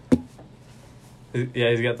 bass. Yeah,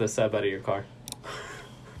 he's got the sub out of your car.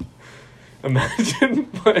 Imagine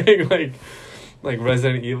playing like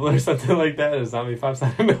Resident Evil or something like that, or Zombie Pops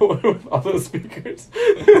out of nowhere with all those speakers.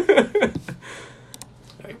 Alright,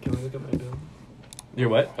 can we look at my bill? You're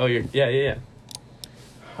what? Oh, you're yeah.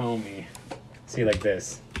 Homie. See, like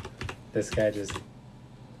this. This guy just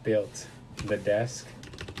built the desk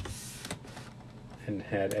and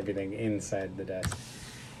had everything inside the desk.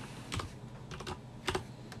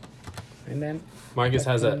 And then Marcus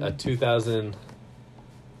has a 2000.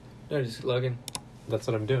 No, just logging. That's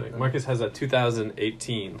what I'm doing. Marcus has a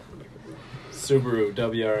 2018 Subaru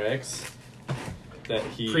WRX that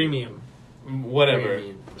he Premium. whatever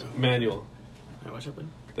Premium. manual Alright, watch out, buddy.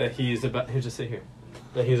 that he's about. Here, just sit here.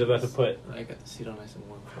 That he's about to put I got the seat on nice and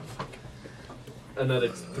warm. another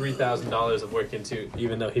 $3,000 of work into,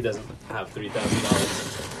 even though he doesn't have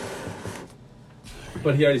 $3,000.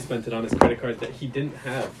 But he already spent it on his credit card that he didn't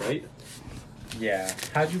have, right? yeah.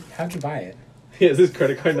 How'd you buy it? He has his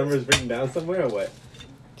credit card numbers written down somewhere, or what?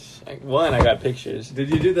 One, I got pictures. Did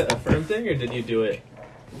you do the Affirm thing, or did you do it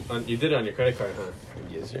on? You did it on your credit card, huh?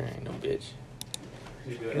 Yes, sir. Ain't no bitch.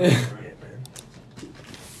 You do it on your Affirm.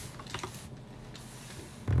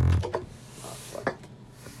 Oh, fuck.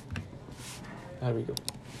 How do we go?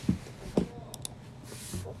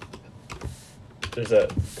 There's a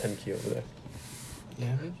 10 key over there.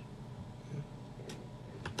 Yeah, bitch.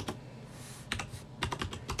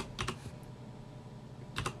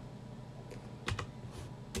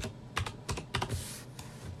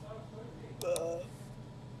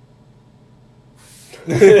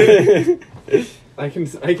 I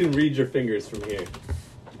can read your fingers from here.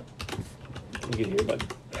 You can hear, bud.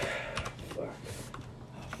 Fuck.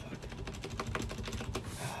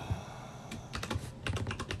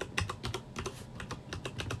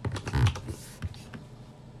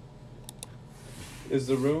 Is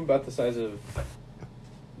the room about the size of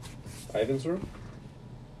Ivan's room?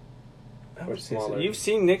 Or smaller? You've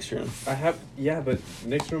seen Nick's room. I have, yeah, but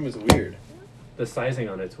Nick's room is weird. The sizing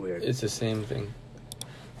on it's weird. It's the same thing.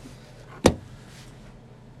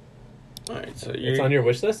 Alright, so you're... It's on your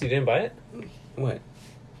wish list? You didn't buy it? What?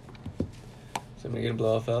 Somebody gonna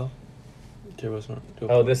blow off valve? Turbo smart.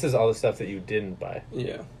 Oh, this is all the stuff that you didn't buy.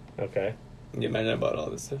 Yeah. Okay. Yeah, imagine I bought all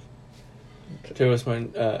this stuff. Turbo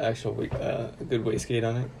smart, actual good wastegate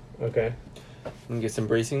on it. Okay. And get some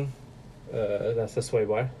bracing. That's the sway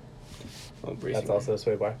bar. Oh, bracing. That's also a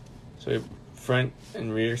sway bar. So front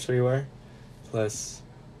and rear sway wire. Plus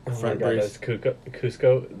front God, brace. those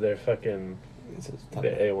Cusco, they're fucking It's a the top-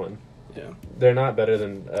 A1. Yeah. They're not better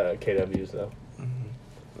than KWs though.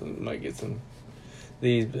 Might get some.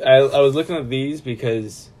 These I was looking at these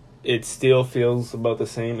because it still feels about the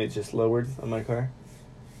same. It's just lowered on my car.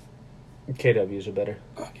 KWs are better.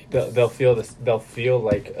 Okay. They'll feel this. They'll feel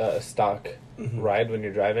like a stock Mhm. ride when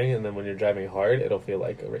you're driving, and then when you're driving hard, it'll feel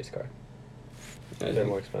like a race car. They're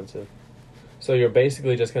more expensive. So you're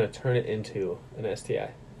basically just gonna turn it into an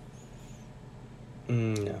STI.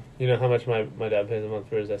 No. You know how much my dad pays a month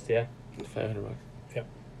for his STI? $500. Yep.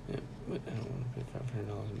 Yeah, but I don't want to pay $500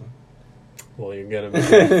 a month. Well, you're gonna be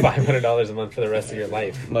paying $500 a month for the rest of your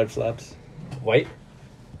life. Mud flaps? White?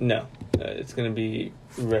 No. It's gonna be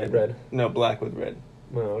red. Red. No, black with red.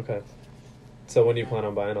 Oh, okay. So when do you plan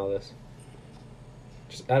on buying all this?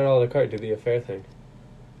 Just add it all to the cart. Do the affair thing.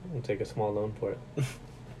 And take a small loan for it.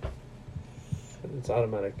 It's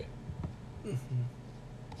automatic.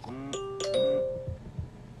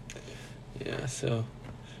 Yeah, so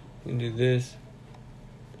you can do this.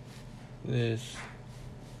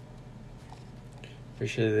 For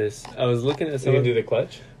sure this. I was looking at You some can of do the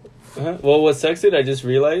clutch. Well, what sucks it, I just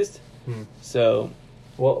realized. So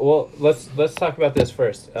Well, let's talk about this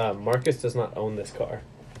first. Marcus does not own this car,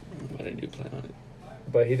 but I do plan on it.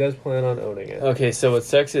 but he does plan on owning it. Okay, so what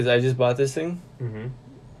sucks is I just bought this thing Mm-hmm.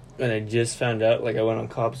 and I just found out, like I went on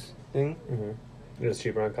Cobb's thing. Mm-hmm. It was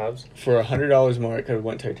cheaper on Cobb's. For $100 more I could have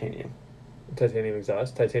went titanium. Titanium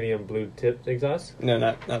exhaust, titanium blue tipped exhaust. No,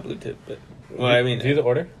 not blue tip, but well, I mean do the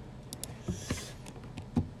order.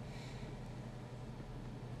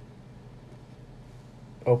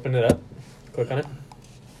 Open it up. Click on it.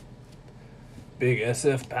 Big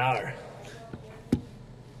SF power.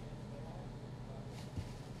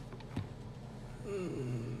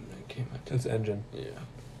 okay, It's engine. yeah.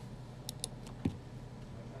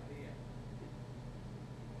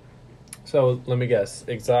 So let me guess.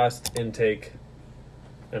 Exhaust, intake,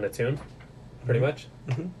 and a tune, pretty much.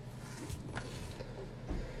 Mm-hmm.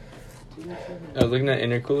 I was looking at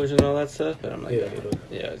intercoolers and all that stuff, but I'm like, Yeah.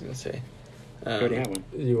 yeah, I was gonna say. I already have one.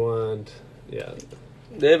 You want, yeah,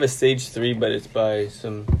 They have a stage 3, but it's by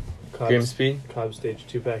some Grimspeed. Cobb Stage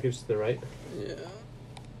 2 package to the right. Yeah,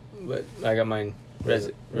 but I got mine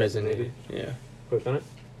resonated. Yeah. Click on it.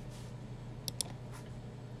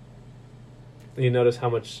 You notice how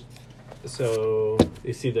much. So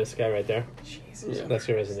you see this guy right there? Yeah. That's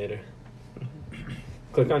your resonator.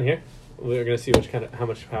 Click on here. We're gonna see how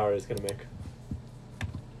much power it's gonna make.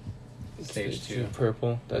 Stage 2.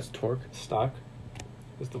 Purple. That's torque. Stock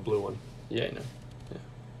is the blue one. Yeah, I know. Yeah.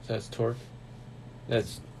 So that's torque.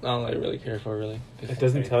 That's all I really care for, really. It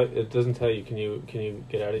doesn't tell. It doesn't tell you. Can you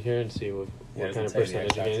get out of here and see what Yeah, it kind doesn't of tell you the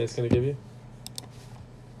percentage gain it's x-axis. going to give you?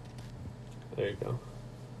 There you go.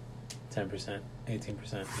 10%,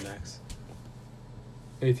 18% max.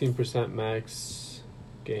 18% max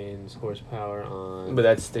gains horsepower on. But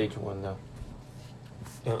that's stage 1, though.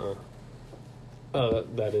 Oh,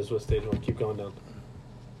 that is what stage 1. Keep going down.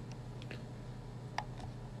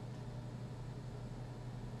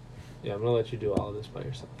 Yeah, I'm gonna let you do all of this by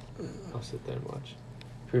yourself. I'll sit there and watch.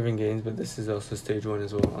 Proven gains, but this is also stage 1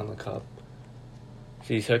 as well on the cop.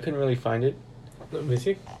 See, so I couldn't really find it. Let me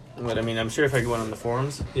see. But I mean, I'm sure if I go on the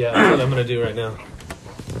forums. Yeah, that's what I'm gonna do right now.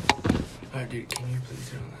 Alright, dude, can you please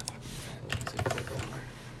turn on that fucking fan? Omar.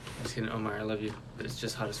 I'm just kidding, Omar, I love you. But it's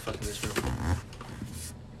just hot as fuck in this room.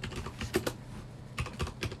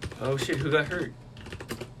 Oh shit, who got hurt?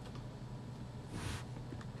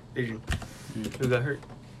 Adrian, who got hurt?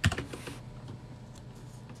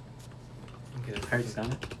 Okay, that's Hurts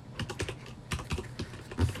on it.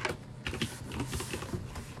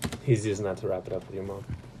 He's using that to wrap it up with your mom.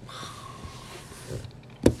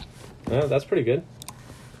 Yeah, that's pretty good.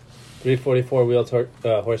 344 wheel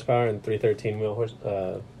horsepower and 313 wheel horse.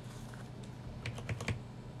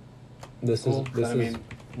 This Cool. is this I is mean,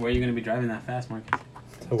 where are you going to be driving that fast, Marcus?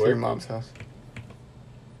 to to your work. mom's house.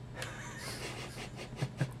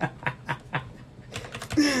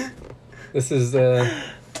 This is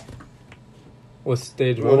what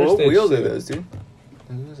stage? Well, What are what stage wheels two? are those, dude?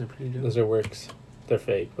 Those are pretty dope. Those are works. They're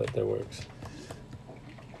fake, but they're works.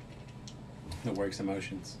 The works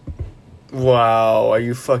emotions. Wow, are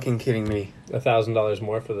you fucking kidding me? $1,000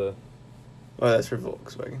 more for the. Oh, that's for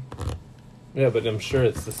Volkswagen. Yeah, but I'm sure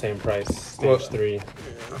it's the same price. Stage Well- 3.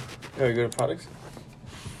 Oh, you go to products?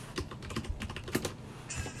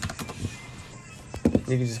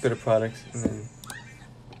 You can just go to products and then.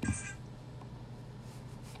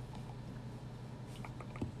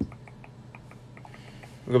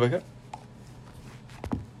 Go back up.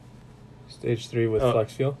 Stage 3 with Oh.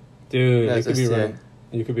 flex fuel. Dude, That's you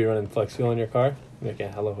STI. could be running flex fuel in your car, making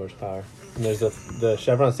a hella horsepower. And there's the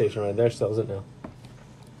Chevron station right there sells it now.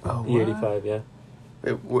 Oh, E85, yeah.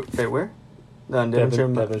 Wait, where? No, in Devonshire.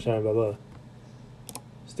 Devonshire, blah blah.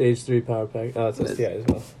 Stage 3 power pack. Oh, it's That's- STI as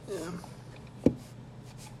well. Yeah.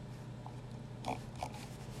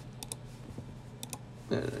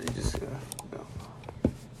 No, you just go.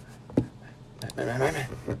 Man.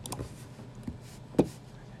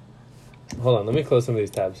 Hold on, let me close some of these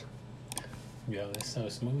tabs. Yo, it's so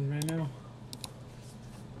smooth right now.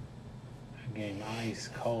 That game ice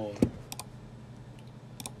cold.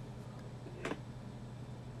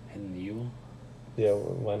 And you? Yeah,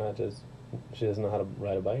 why not just? She doesn't know how to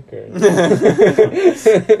ride a bike, or?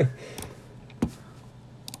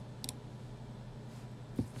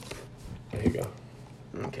 There you go.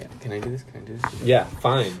 Okay, can I do this? Yeah,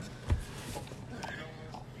 fine.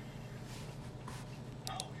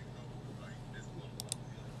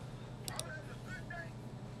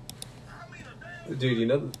 Dude, you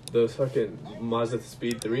know those fucking Mazda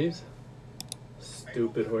Speed 3s?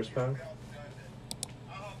 Stupid horsepower.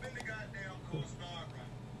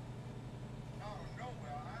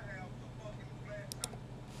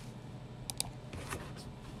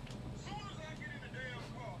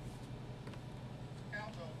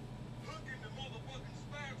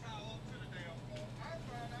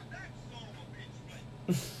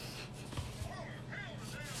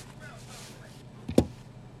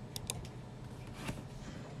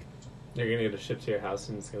 You're gonna get it shipped to your house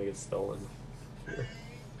and it's gonna get stolen.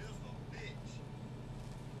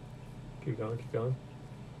 Keep going, keep going.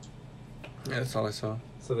 Yeah, that's all I saw.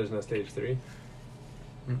 So there's no stage 3?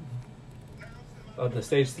 Oh, the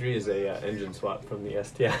stage 3 is a engine swap from the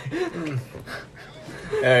STI.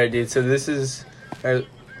 Alright, dude, so this is. What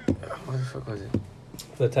the fuck was it?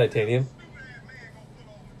 The titanium.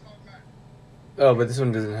 Oh, but this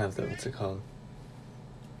one doesn't have the. What's it called?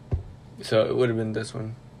 So it would have been this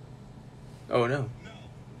one. Oh, no.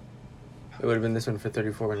 It would have been this one for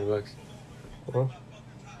 $3,400. Well,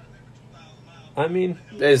 I mean,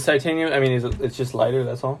 It's titanium. I mean, it's just lighter,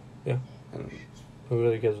 that's all. yeah. And, Who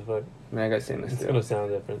really gives a fuck? I mean, I got stainless It's steel. gonna sound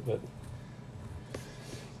different, but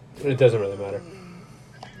it doesn't really matter.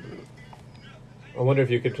 I wonder if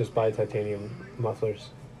you could just buy titanium mufflers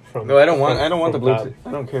from. No, I don't want the from blue. Cobb.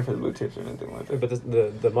 I don't care for the blue tips or anything like that.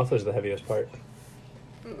 But the muffler's the heaviest part.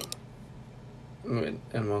 I mean,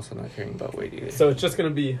 I'm also not caring about weight either. So it's just gonna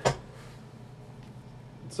be.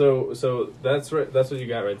 So that's right. That's what you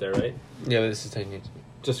got right there, right? Yeah, but this is titanium.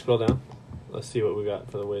 Just scroll down. Let's see what we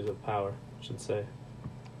got for the ways of power. I should say.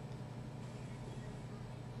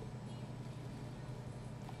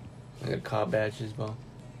 I got a Cobb badge as well.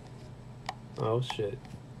 Oh shit.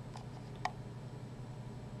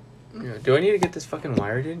 Yeah. Do I need to get this fucking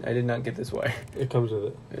wire, dude? I did not get this wire. It comes with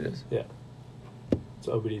it. It is. It's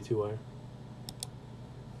OBD2 wire.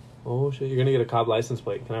 Oh shit, you're gonna get a Cobb license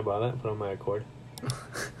plate. Can I buy that and put it on my Accord?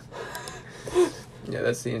 Yeah,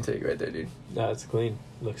 that's the intake right there, dude. Nah, it's clean.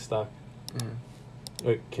 Looks stock. Yeah.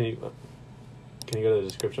 Wait, can you go to the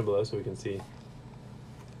description below so we can see?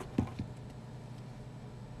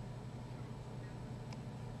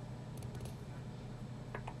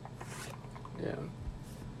 Yeah.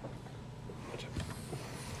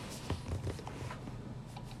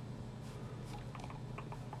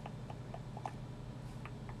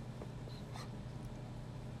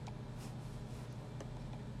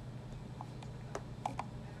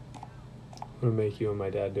 I'm gonna make you and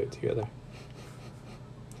my dad do it together.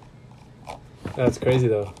 That's crazy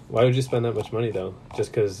though. Why would you spend that much money though?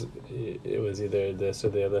 Just because it was either this or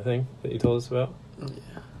the other thing that you told us about? Yeah.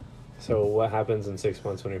 So what happens in 6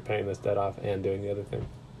 months when you're paying this debt off and doing the other thing?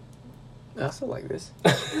 I also like this.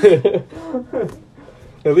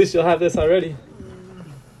 At least you'll have this already.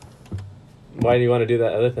 Why do you want to do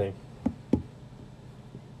that other thing?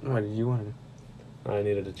 Why did you want to? I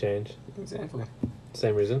needed to change. Exactly.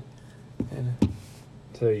 Same reason. And,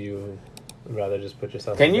 So you would rather just put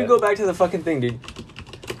yourself can in you debt? go back to the fucking thing, dude?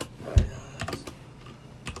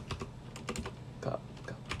 Go.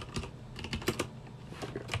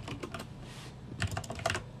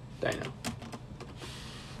 Dino.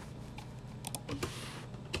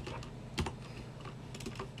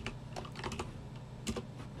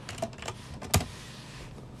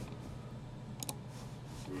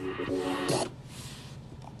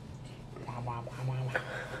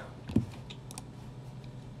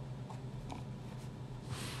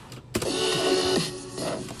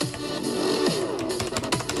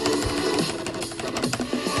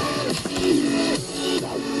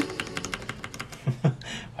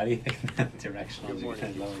 Why do you think that directional is going to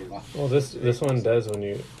lower your volume? Well, this one does when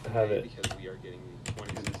you have it. Because we are getting the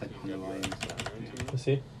 20 Because it's like from the volume. You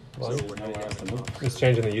see? So there's nowhere else to move. It's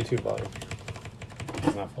changing the YouTube volume.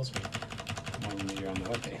 It's not full screen. More than you're on the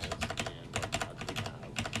webpage. At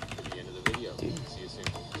the end of the video. See you soon.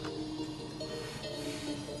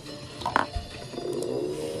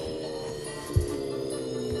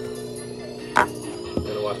 You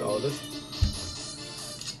gonna watch all of this?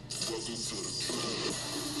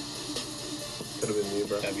 Could have been me,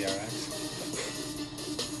 bro. WRX.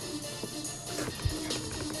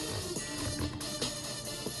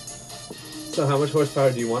 So how much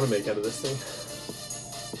horsepower do you want to make out of this thing?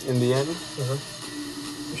 In the end? Uh-huh.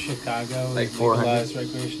 Chicago, Like is 400. legalized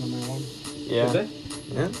recreational marijuana. Yeah. Is it?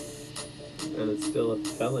 Yeah. And it's still a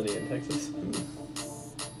felony in Texas.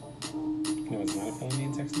 No, it's not a felony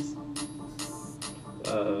in Texas.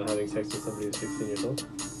 Having sex with somebody who's 16 years old. I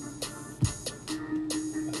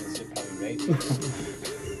was gonna say probably rape.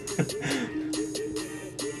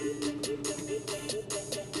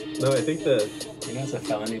 No, I think the You know it's a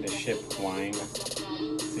felony to ship wine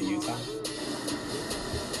to Utah?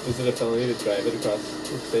 is it a felony to drive it across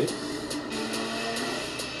the state?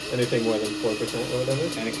 Anything more than 4% or whatever?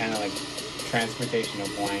 Any kind of like transportation of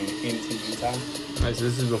wine into Utah? Alright, so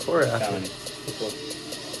this is before or after? Felony. Before. I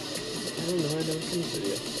don't know. I never seen this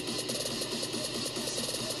video.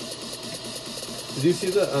 Did you see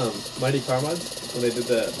the Mighty Car Mods when they did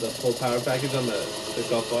the full power package on the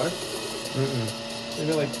Golf R? Mm-mm. They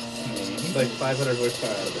got Maybe. like 500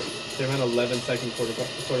 horsepower out of it. They ran 11-second quarter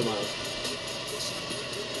miles.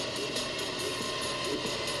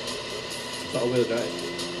 It's all-wheel drive.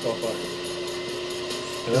 Golf R.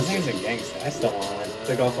 But those things are gangster. I still want one.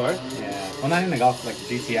 The Golf R? Yeah. Well, not even the golf, like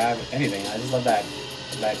GTI, but anything. I just love that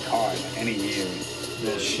car. Like any year,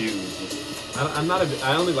 those shoes. Just, I'm not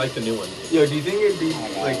I only like the new one. Yo, do you think it'd be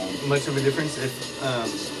Oh, like God. much of a difference if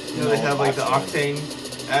you know No, they have like the octane.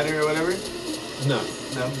 octane adder or whatever? No.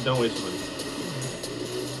 No. Don't waste your money.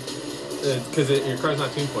 Because your car's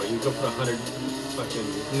not tuned for it. You go put 100 fucking...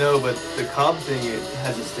 No, but the Cobb thing, it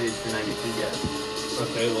has a stage for 92 gas.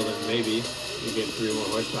 Okay, well then maybe you get 3 more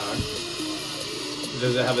horsepower.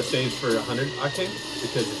 Does it have a stage for 100 octane?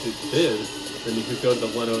 Because if it did, then you could go to the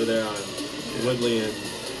one over there on Woodley and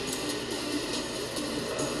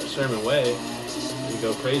Sherman Way and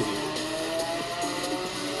go crazy.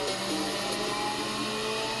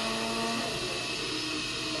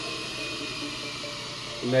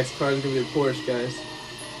 The next car is gonna be a Porsche, guys.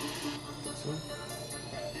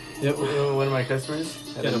 Yep. One of my customers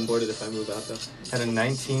had Can't a, afford it if I move out though. had a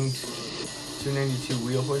 292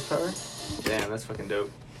 wheel horsepower. Damn, that's fucking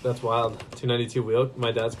dope. That's wild. 292 wheel.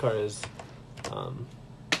 My dad's car is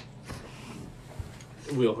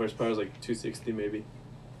wheel horsepower is like 260 maybe.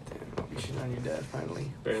 Damn. You shit on your dad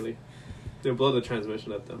finally. Barely. Dude, blow the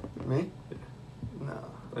transmission up though. Me? No.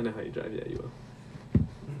 I know how you drive. Yeah, you will.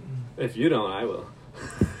 If you don't, I will.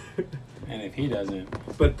 And if he doesn't,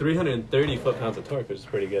 But 330 foot-pounds of torque, which is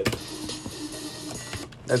pretty good.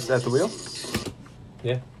 That's at the wheel?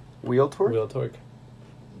 Yeah. Wheel torque? Wheel torque.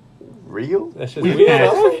 Real? That's just wheel, Yeah.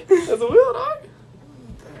 dog. That's a wheel, dog.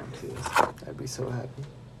 Damn, dude. I'd be so happy.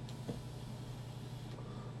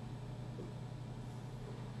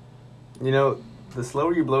 You know, the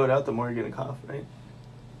slower you blow it out, the more you're gonna cough, right?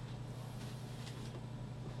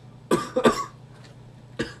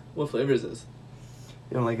 What flavor is this?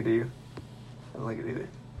 You don't like it, do you? I don't like it either.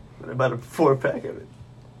 But I bought a 4-pack of it.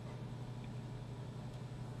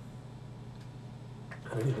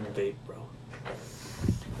 I don't even vape, bro.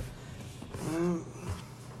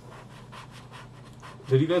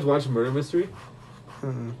 Did you guys watch Murder Mystery?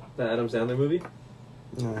 The Adam Sandler movie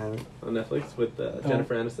No, I haven't. on Netflix with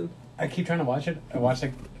Jennifer Aniston? I keep trying to watch it. I watch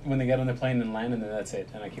like when they get on the plane and land, and then that's it.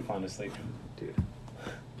 And I keep falling asleep. Dude,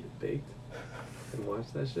 get baked and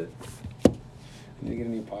watch that shit. I need to get a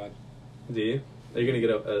new pod. Do you? Are you gonna get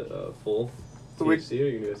a full Wait. THC or are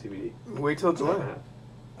you gonna go CBD? Wait till July.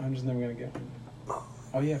 I'm just never gonna get one.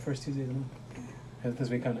 Oh yeah, first Tuesday of the month. Is this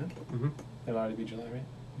week coming up? Mm-hmm. It'll already be July, right?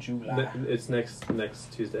 July. It's next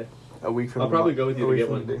Tuesday. A week from I'll probably go with you a to week get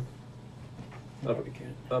from one. today. No, we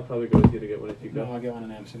can't. I'll probably go with you to get one if you No, go. I'll get one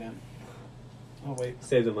in Amsterdam. Oh wait.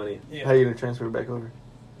 Save the money. Yeah. How are you gonna transfer it back over?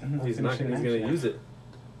 He's not. He's gonna use it.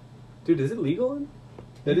 Dude, is it legal in?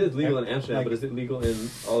 It is legal in Amsterdam, Like- but is it legal in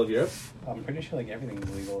all of Europe? I'm pretty sure like everything's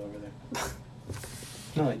illegal over there.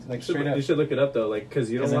 No, like You should, straight up. you should look it up though, like,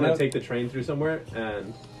 because you don't 'Cause I want to know- take the train through somewhere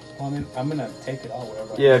and Well, I mean, I'm gonna take it all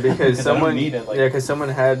wherever. Yeah, because I don't someone. need it, like, Yeah, because someone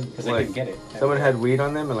had because I like can get it. someone had weed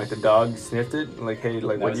on them, and like the dog sniffed it. Like, hey,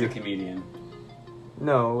 like That what was do a you? comedian.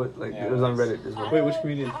 No, like Yeah, it was on it was. Reddit as well. wait, which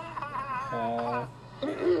comedian?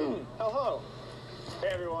 Hello. Hey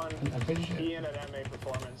everyone. I'm pretty sure. Ian at MA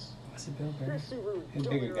Performance. Was it Bill Burr? You're a Subaru He's a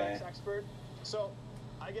bigger WRX guy. expert. So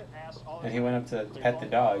I get asked all the And he time went up to through pet the phone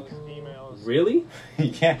dog. calls, emails. Really?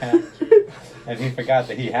 Yeah. And he forgot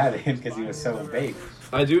that he had it because he was so big.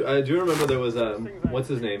 I do remember there was what's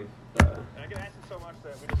his name? And I get asked it so much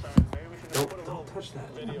that we decided maybe we should Don't- put a don't little touch that.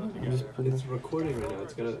 video Just together. put it- It's recording right now.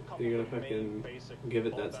 It's gonna you're gonna fucking give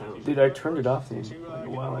it that sound. Dude, I turned it off like To, a get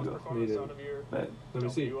while the most ago. performance Me too. out of your But Let me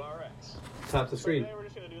see. WRX. Tap the So screen. today we're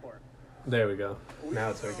just gonna do more. There we go. Now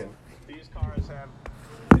it's working. These cars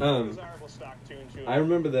have Um, desirable stock tune to I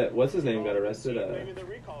remember that what's his name got arrested. Maybe the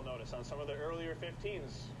recall notice on some of the earlier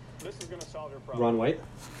 15s. This is gonna solve your problem. Ron White.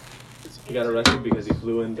 He got arrested because he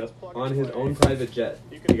flew in on his own private jet.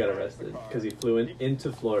 He got arrested because he flew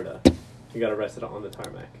into Florida. He got arrested on the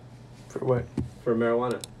tarmac for what? for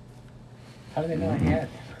marijuana. How do they know he had it?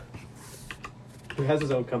 He has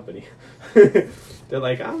his own company. They're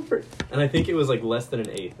like, and I think it was like less than an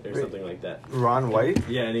eighth or Wait. something like that. Ron White?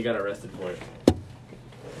 Yeah, and he got arrested for it.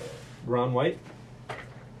 Ron White.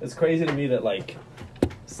 It's crazy to me that like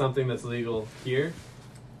something that's legal here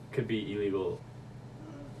could be illegal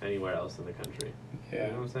anywhere else in the country. You know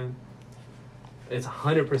what I'm saying? It's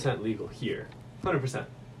 100% legal here. 100%.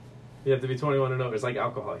 You have to be 21 and over. It's like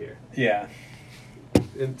alcohol here. Yeah.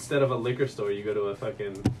 Instead of a liquor store, you go to a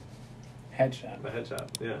fucking Headshot. head shop.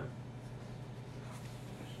 Yeah.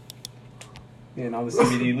 Yeah, and all the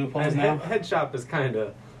CBD loopholes And now. head shop is kind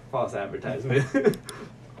of false advertisement.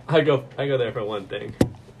 I go there for one thing.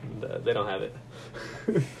 And, they don't have it.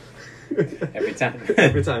 Every time.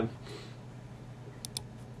 Every time.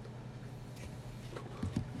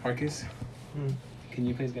 Marcus, can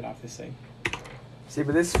you please get off this thing See,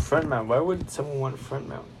 but this is front mount. Why would someone want front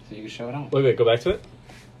mount? so you can show it off? Wait, go back to it.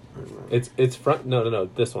 Front mount. It's front. No.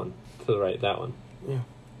 This one to the right. That one. Yeah.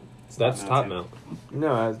 So that's top mount.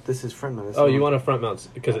 No, this is front mount. This Oh, is you not- want a front mount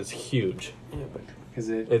because it's huge. Yeah, but Because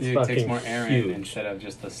it It's takes fucking more air huge. in instead of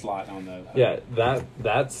just the slot on the. Yeah,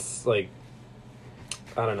 that's like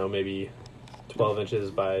I don't know, maybe 12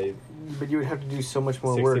 inches by you would have to do so much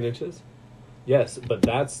more 16 work. inches. Yes, but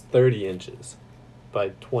that's 30 inches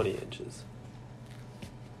by 20 inches.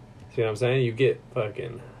 See what I'm saying? You get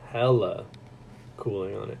fucking hella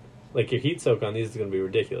cooling on it. Like your heat soak on these is gonna be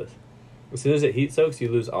ridiculous. As soon as it heat soaks, you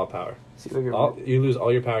lose all power. See, look at You lose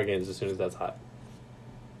all your power gains as soon as that's hot.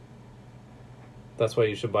 That's why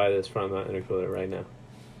you should buy this front mount intercooler right now.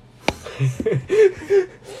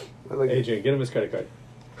 look at Adrian, get him his credit card.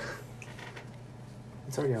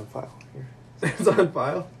 It's already on file. Here. It's on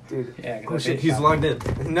file. Dude. Yeah. 'cause Oh I shit, paid he's shop. logged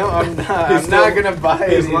in. No, I'm not. He's I'm not still- gonna buy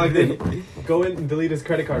it. He's logged in. Go in and delete his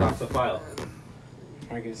credit card off the file.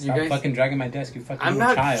 Marcus, You stop guys- fucking dragging my desk, you fucking I'm little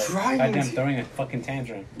not child. trying Goddamn to. throwing a fucking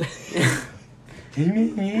tantrum.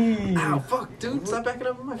 Ow, fuck, dude! Stop backing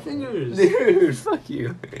up with my fingers. Dude, fuck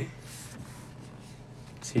you.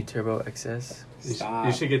 See Turbo XS.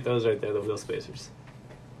 You should get those right there, the wheel spacers.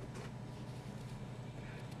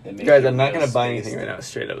 Guys, I'm not gonna buy anything right now.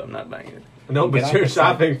 Straight up, I'm not buying it. No, Get but off you're the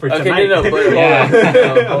shopping for Okay, tonight. no, but hold Yeah. on. No, I'm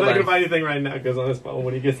hold not on. gonna buy anything right now because on his phone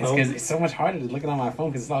when he gets It's home. because it's so much harder to look at on my phone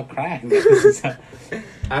because it's all cracked.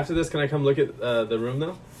 After this, can I come look at the room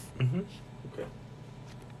now? Mm-hmm. Okay.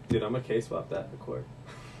 Dude, I'm gonna K-swap that Accord.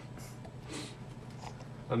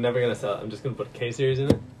 I'm never gonna sell it. I'm just gonna put K-Series in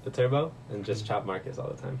it, the turbo, and just chop Marcus all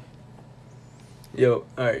the time. Yo,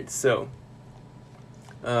 alright, so.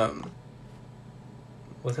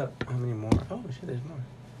 What's up? How many more? Oh, shit, there's more.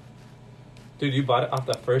 Dude, you bought it off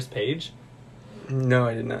the first page? No,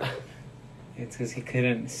 I did not. It's because he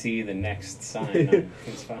couldn't see the next sign on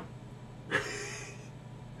his phone.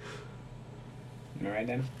 Am I right,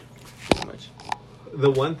 Dan? How much?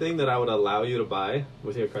 The one thing that I would allow you to buy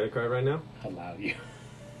with your credit card right now Allow you.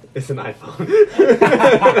 is an iPhone.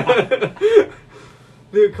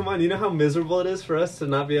 Dude, come on. You know how miserable it is for us to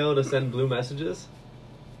not be able to send blue messages?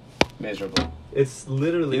 Miserable. It's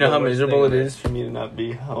literally You know the how worst miserable it thing on is for me to not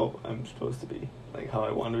be how I'm supposed to be? Like how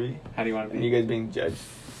I want to be? How do you want to And be? you guys being judged.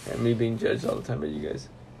 And me being judged all the time by you guys.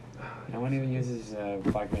 No one even uses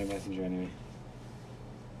BlackBerry Messenger anyway.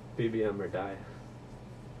 BBM or die.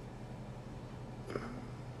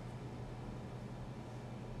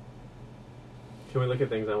 Can we look at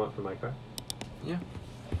things I want for my car? Yeah.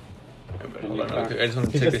 Your Hold on, car? real quick. I just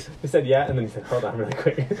want to He, check just, this. he said yeah, and then he said, hold on really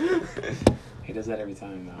quick. He does that every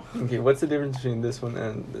time though. Okay, what's the difference between this one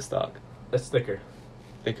and the stock? It's thicker.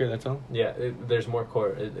 Thicker, that's all? Yeah, there's more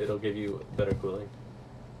core. It'll give you better cooling.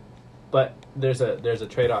 But there's a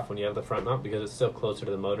trade-off when you have the front mount because it's still closer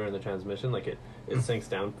to the motor and the transmission. Like it sinks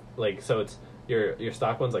down. Like so, it's your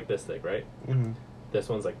stock one's like this thick, right? Mm-hmm. This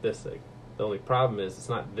one's like this thick. The only problem is it's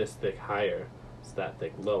not this thick higher. It's that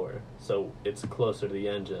thick lower. So it's closer to the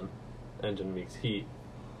engine. Engine makes heat.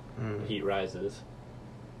 Heat rises.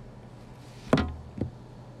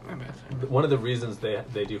 My bad. One of the reasons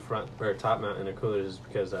they do front or top mount intercoolers is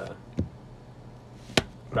because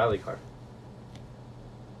rally car.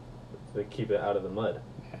 They keep it out of the mud.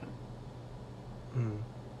 Yeah.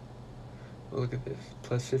 Well, look at this.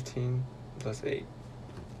 Plus 15, plus 8.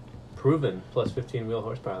 Proven plus 15 wheel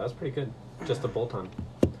horsepower. That's pretty good. Just a bolt on.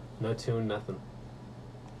 No tune, nothing.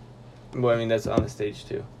 Well, I mean, that's on the stage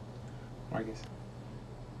too. Marcus.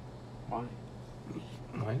 Why?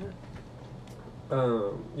 Why not?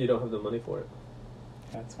 You don't have the money for it.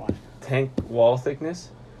 That's why. Tank wall thickness,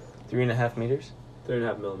 3.5 meters.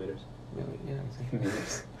 3.5 millimeters. Yeah, exactly.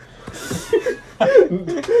 Meters.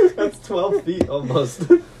 That's 12 feet almost.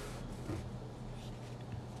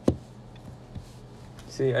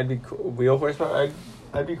 See, I'd be cool. Wheel horsepower,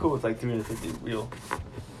 I'd be cool with like 350 wheel.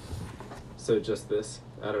 So just this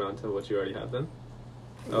added on to what you already have then?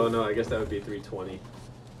 Oh no, I guess that would be 320.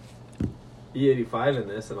 E85 in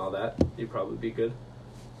this and all that, you'd probably be good.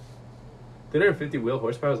 350 wheel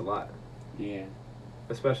horsepower is a lot, Yeah.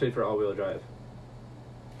 especially for all-wheel drive.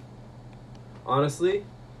 Honestly,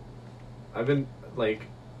 I've been, like,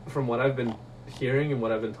 from what I've been hearing and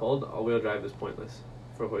what I've been told, all-wheel drive is pointless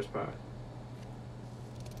for horsepower.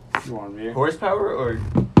 You want rear? Horsepower or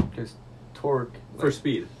just torque? For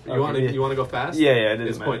speed. Okay, You want to yeah. you want to go fast? Yeah, it doesn't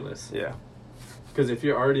It's matter. pointless. Yeah. Because if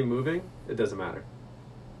you're already moving, it doesn't matter.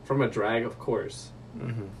 From a drag, of course,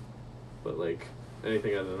 Mm-hmm. but like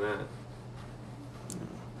anything other than that,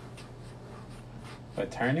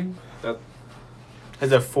 But turning? that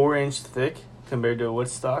Has a 4-inch thick compared to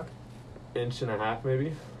what's stock? 1.5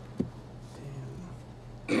 maybe.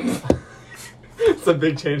 It's a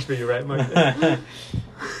big change for you, right, Mike?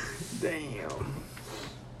 Damn.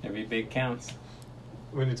 Every big counts.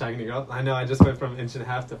 When you're talking to girls, I know I just went from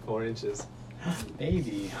 1.5 to 4 inches.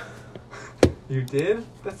 Baby. You did?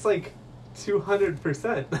 That's like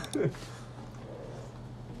 200%.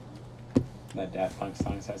 That Daft Punk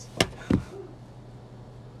song says like,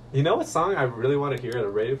 You know what song I really want to hear at a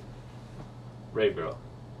rave? Rave Girl.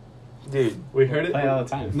 Dude, We heard it play it all the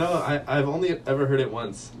time. No, I've only ever heard it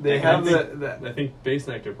once. they And have I think, the I think Bass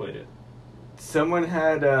Nectar played it. someone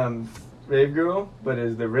had Rave Girl, but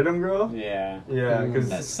is the Rhythm Girl? Yeah. Yeah, because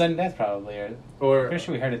That's sudden death probably. Or Or pretty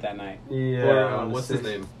sure we heard it that night. yeah. or on the what's his 6th.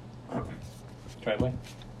 name? Driveway.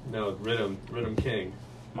 No, Rhythm King.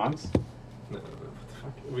 Monks. No, what the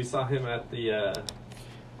fuck? We saw him at the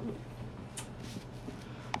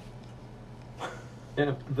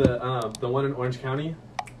the one in Orange County.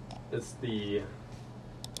 It's the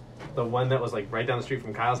one that was like right down the street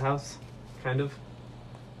from Kyle's house, kind of.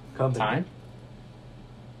 Time.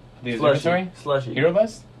 The Slushy. observatory. Slushy. Hero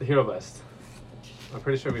Bus. The Hero Best. I'm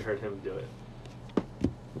pretty sure we heard him do it.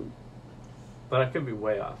 But I could be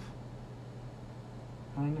way off.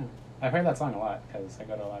 I don't know. I've heard that song a lot because I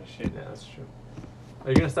go to a lot of shit. Yeah, that's true. Are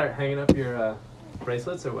you gonna start hanging up your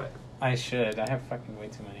bracelets or what? I should. I have fucking way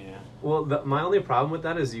too many now. Well, my only problem with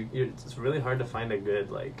that is it's really hard to find a good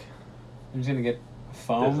like I'm just gonna get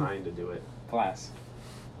foam design to do it. glass.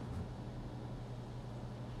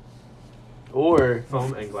 Or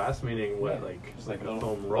Foam and glass, meaning what? Yeah, like just like a a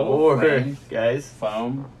little foam roll. or frame. guys,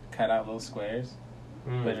 Foam, cut out little squares,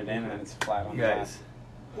 Mm, put it in, and then it's flat on the guys, glass.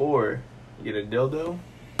 or you get a dildo,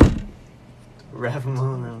 wrap them all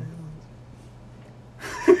around,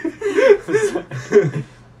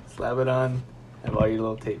 slap it on, have all your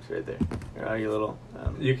little tapes right there, or all your little.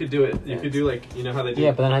 You could do it. You could do like you know how they do.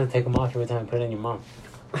 Yeah, but then I have to take them off every time I put it in your mouth.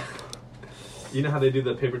 You know how they do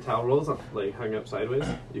the paper towel rolls, like hung up sideways.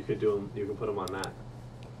 You could do them. You can put them on that.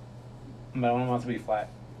 But I want them all to be flat.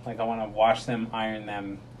 Like, I want to wash them, iron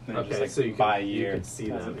them, and then Okay, just, like, so you by can- you year. can see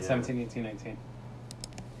them, yeah. 17, 18, 19.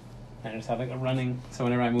 And I just have, like, a running... So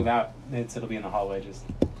whenever I move out, it'll be in the hallway just...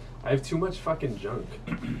 I have too much fucking junk.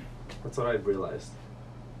 That's what I realized.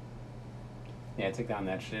 Yeah, take down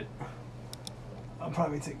that shit. I'll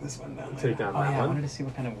probably take this one down. Take down oh, that yeah, I one? wanted to see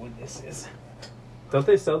what kind of wood this is. Don't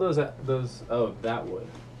they sell those at those? Oh, that wood.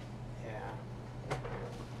 Yeah.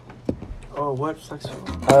 Oh, what sucks?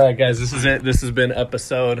 All right, guys. This is it. This has been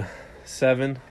episode 7.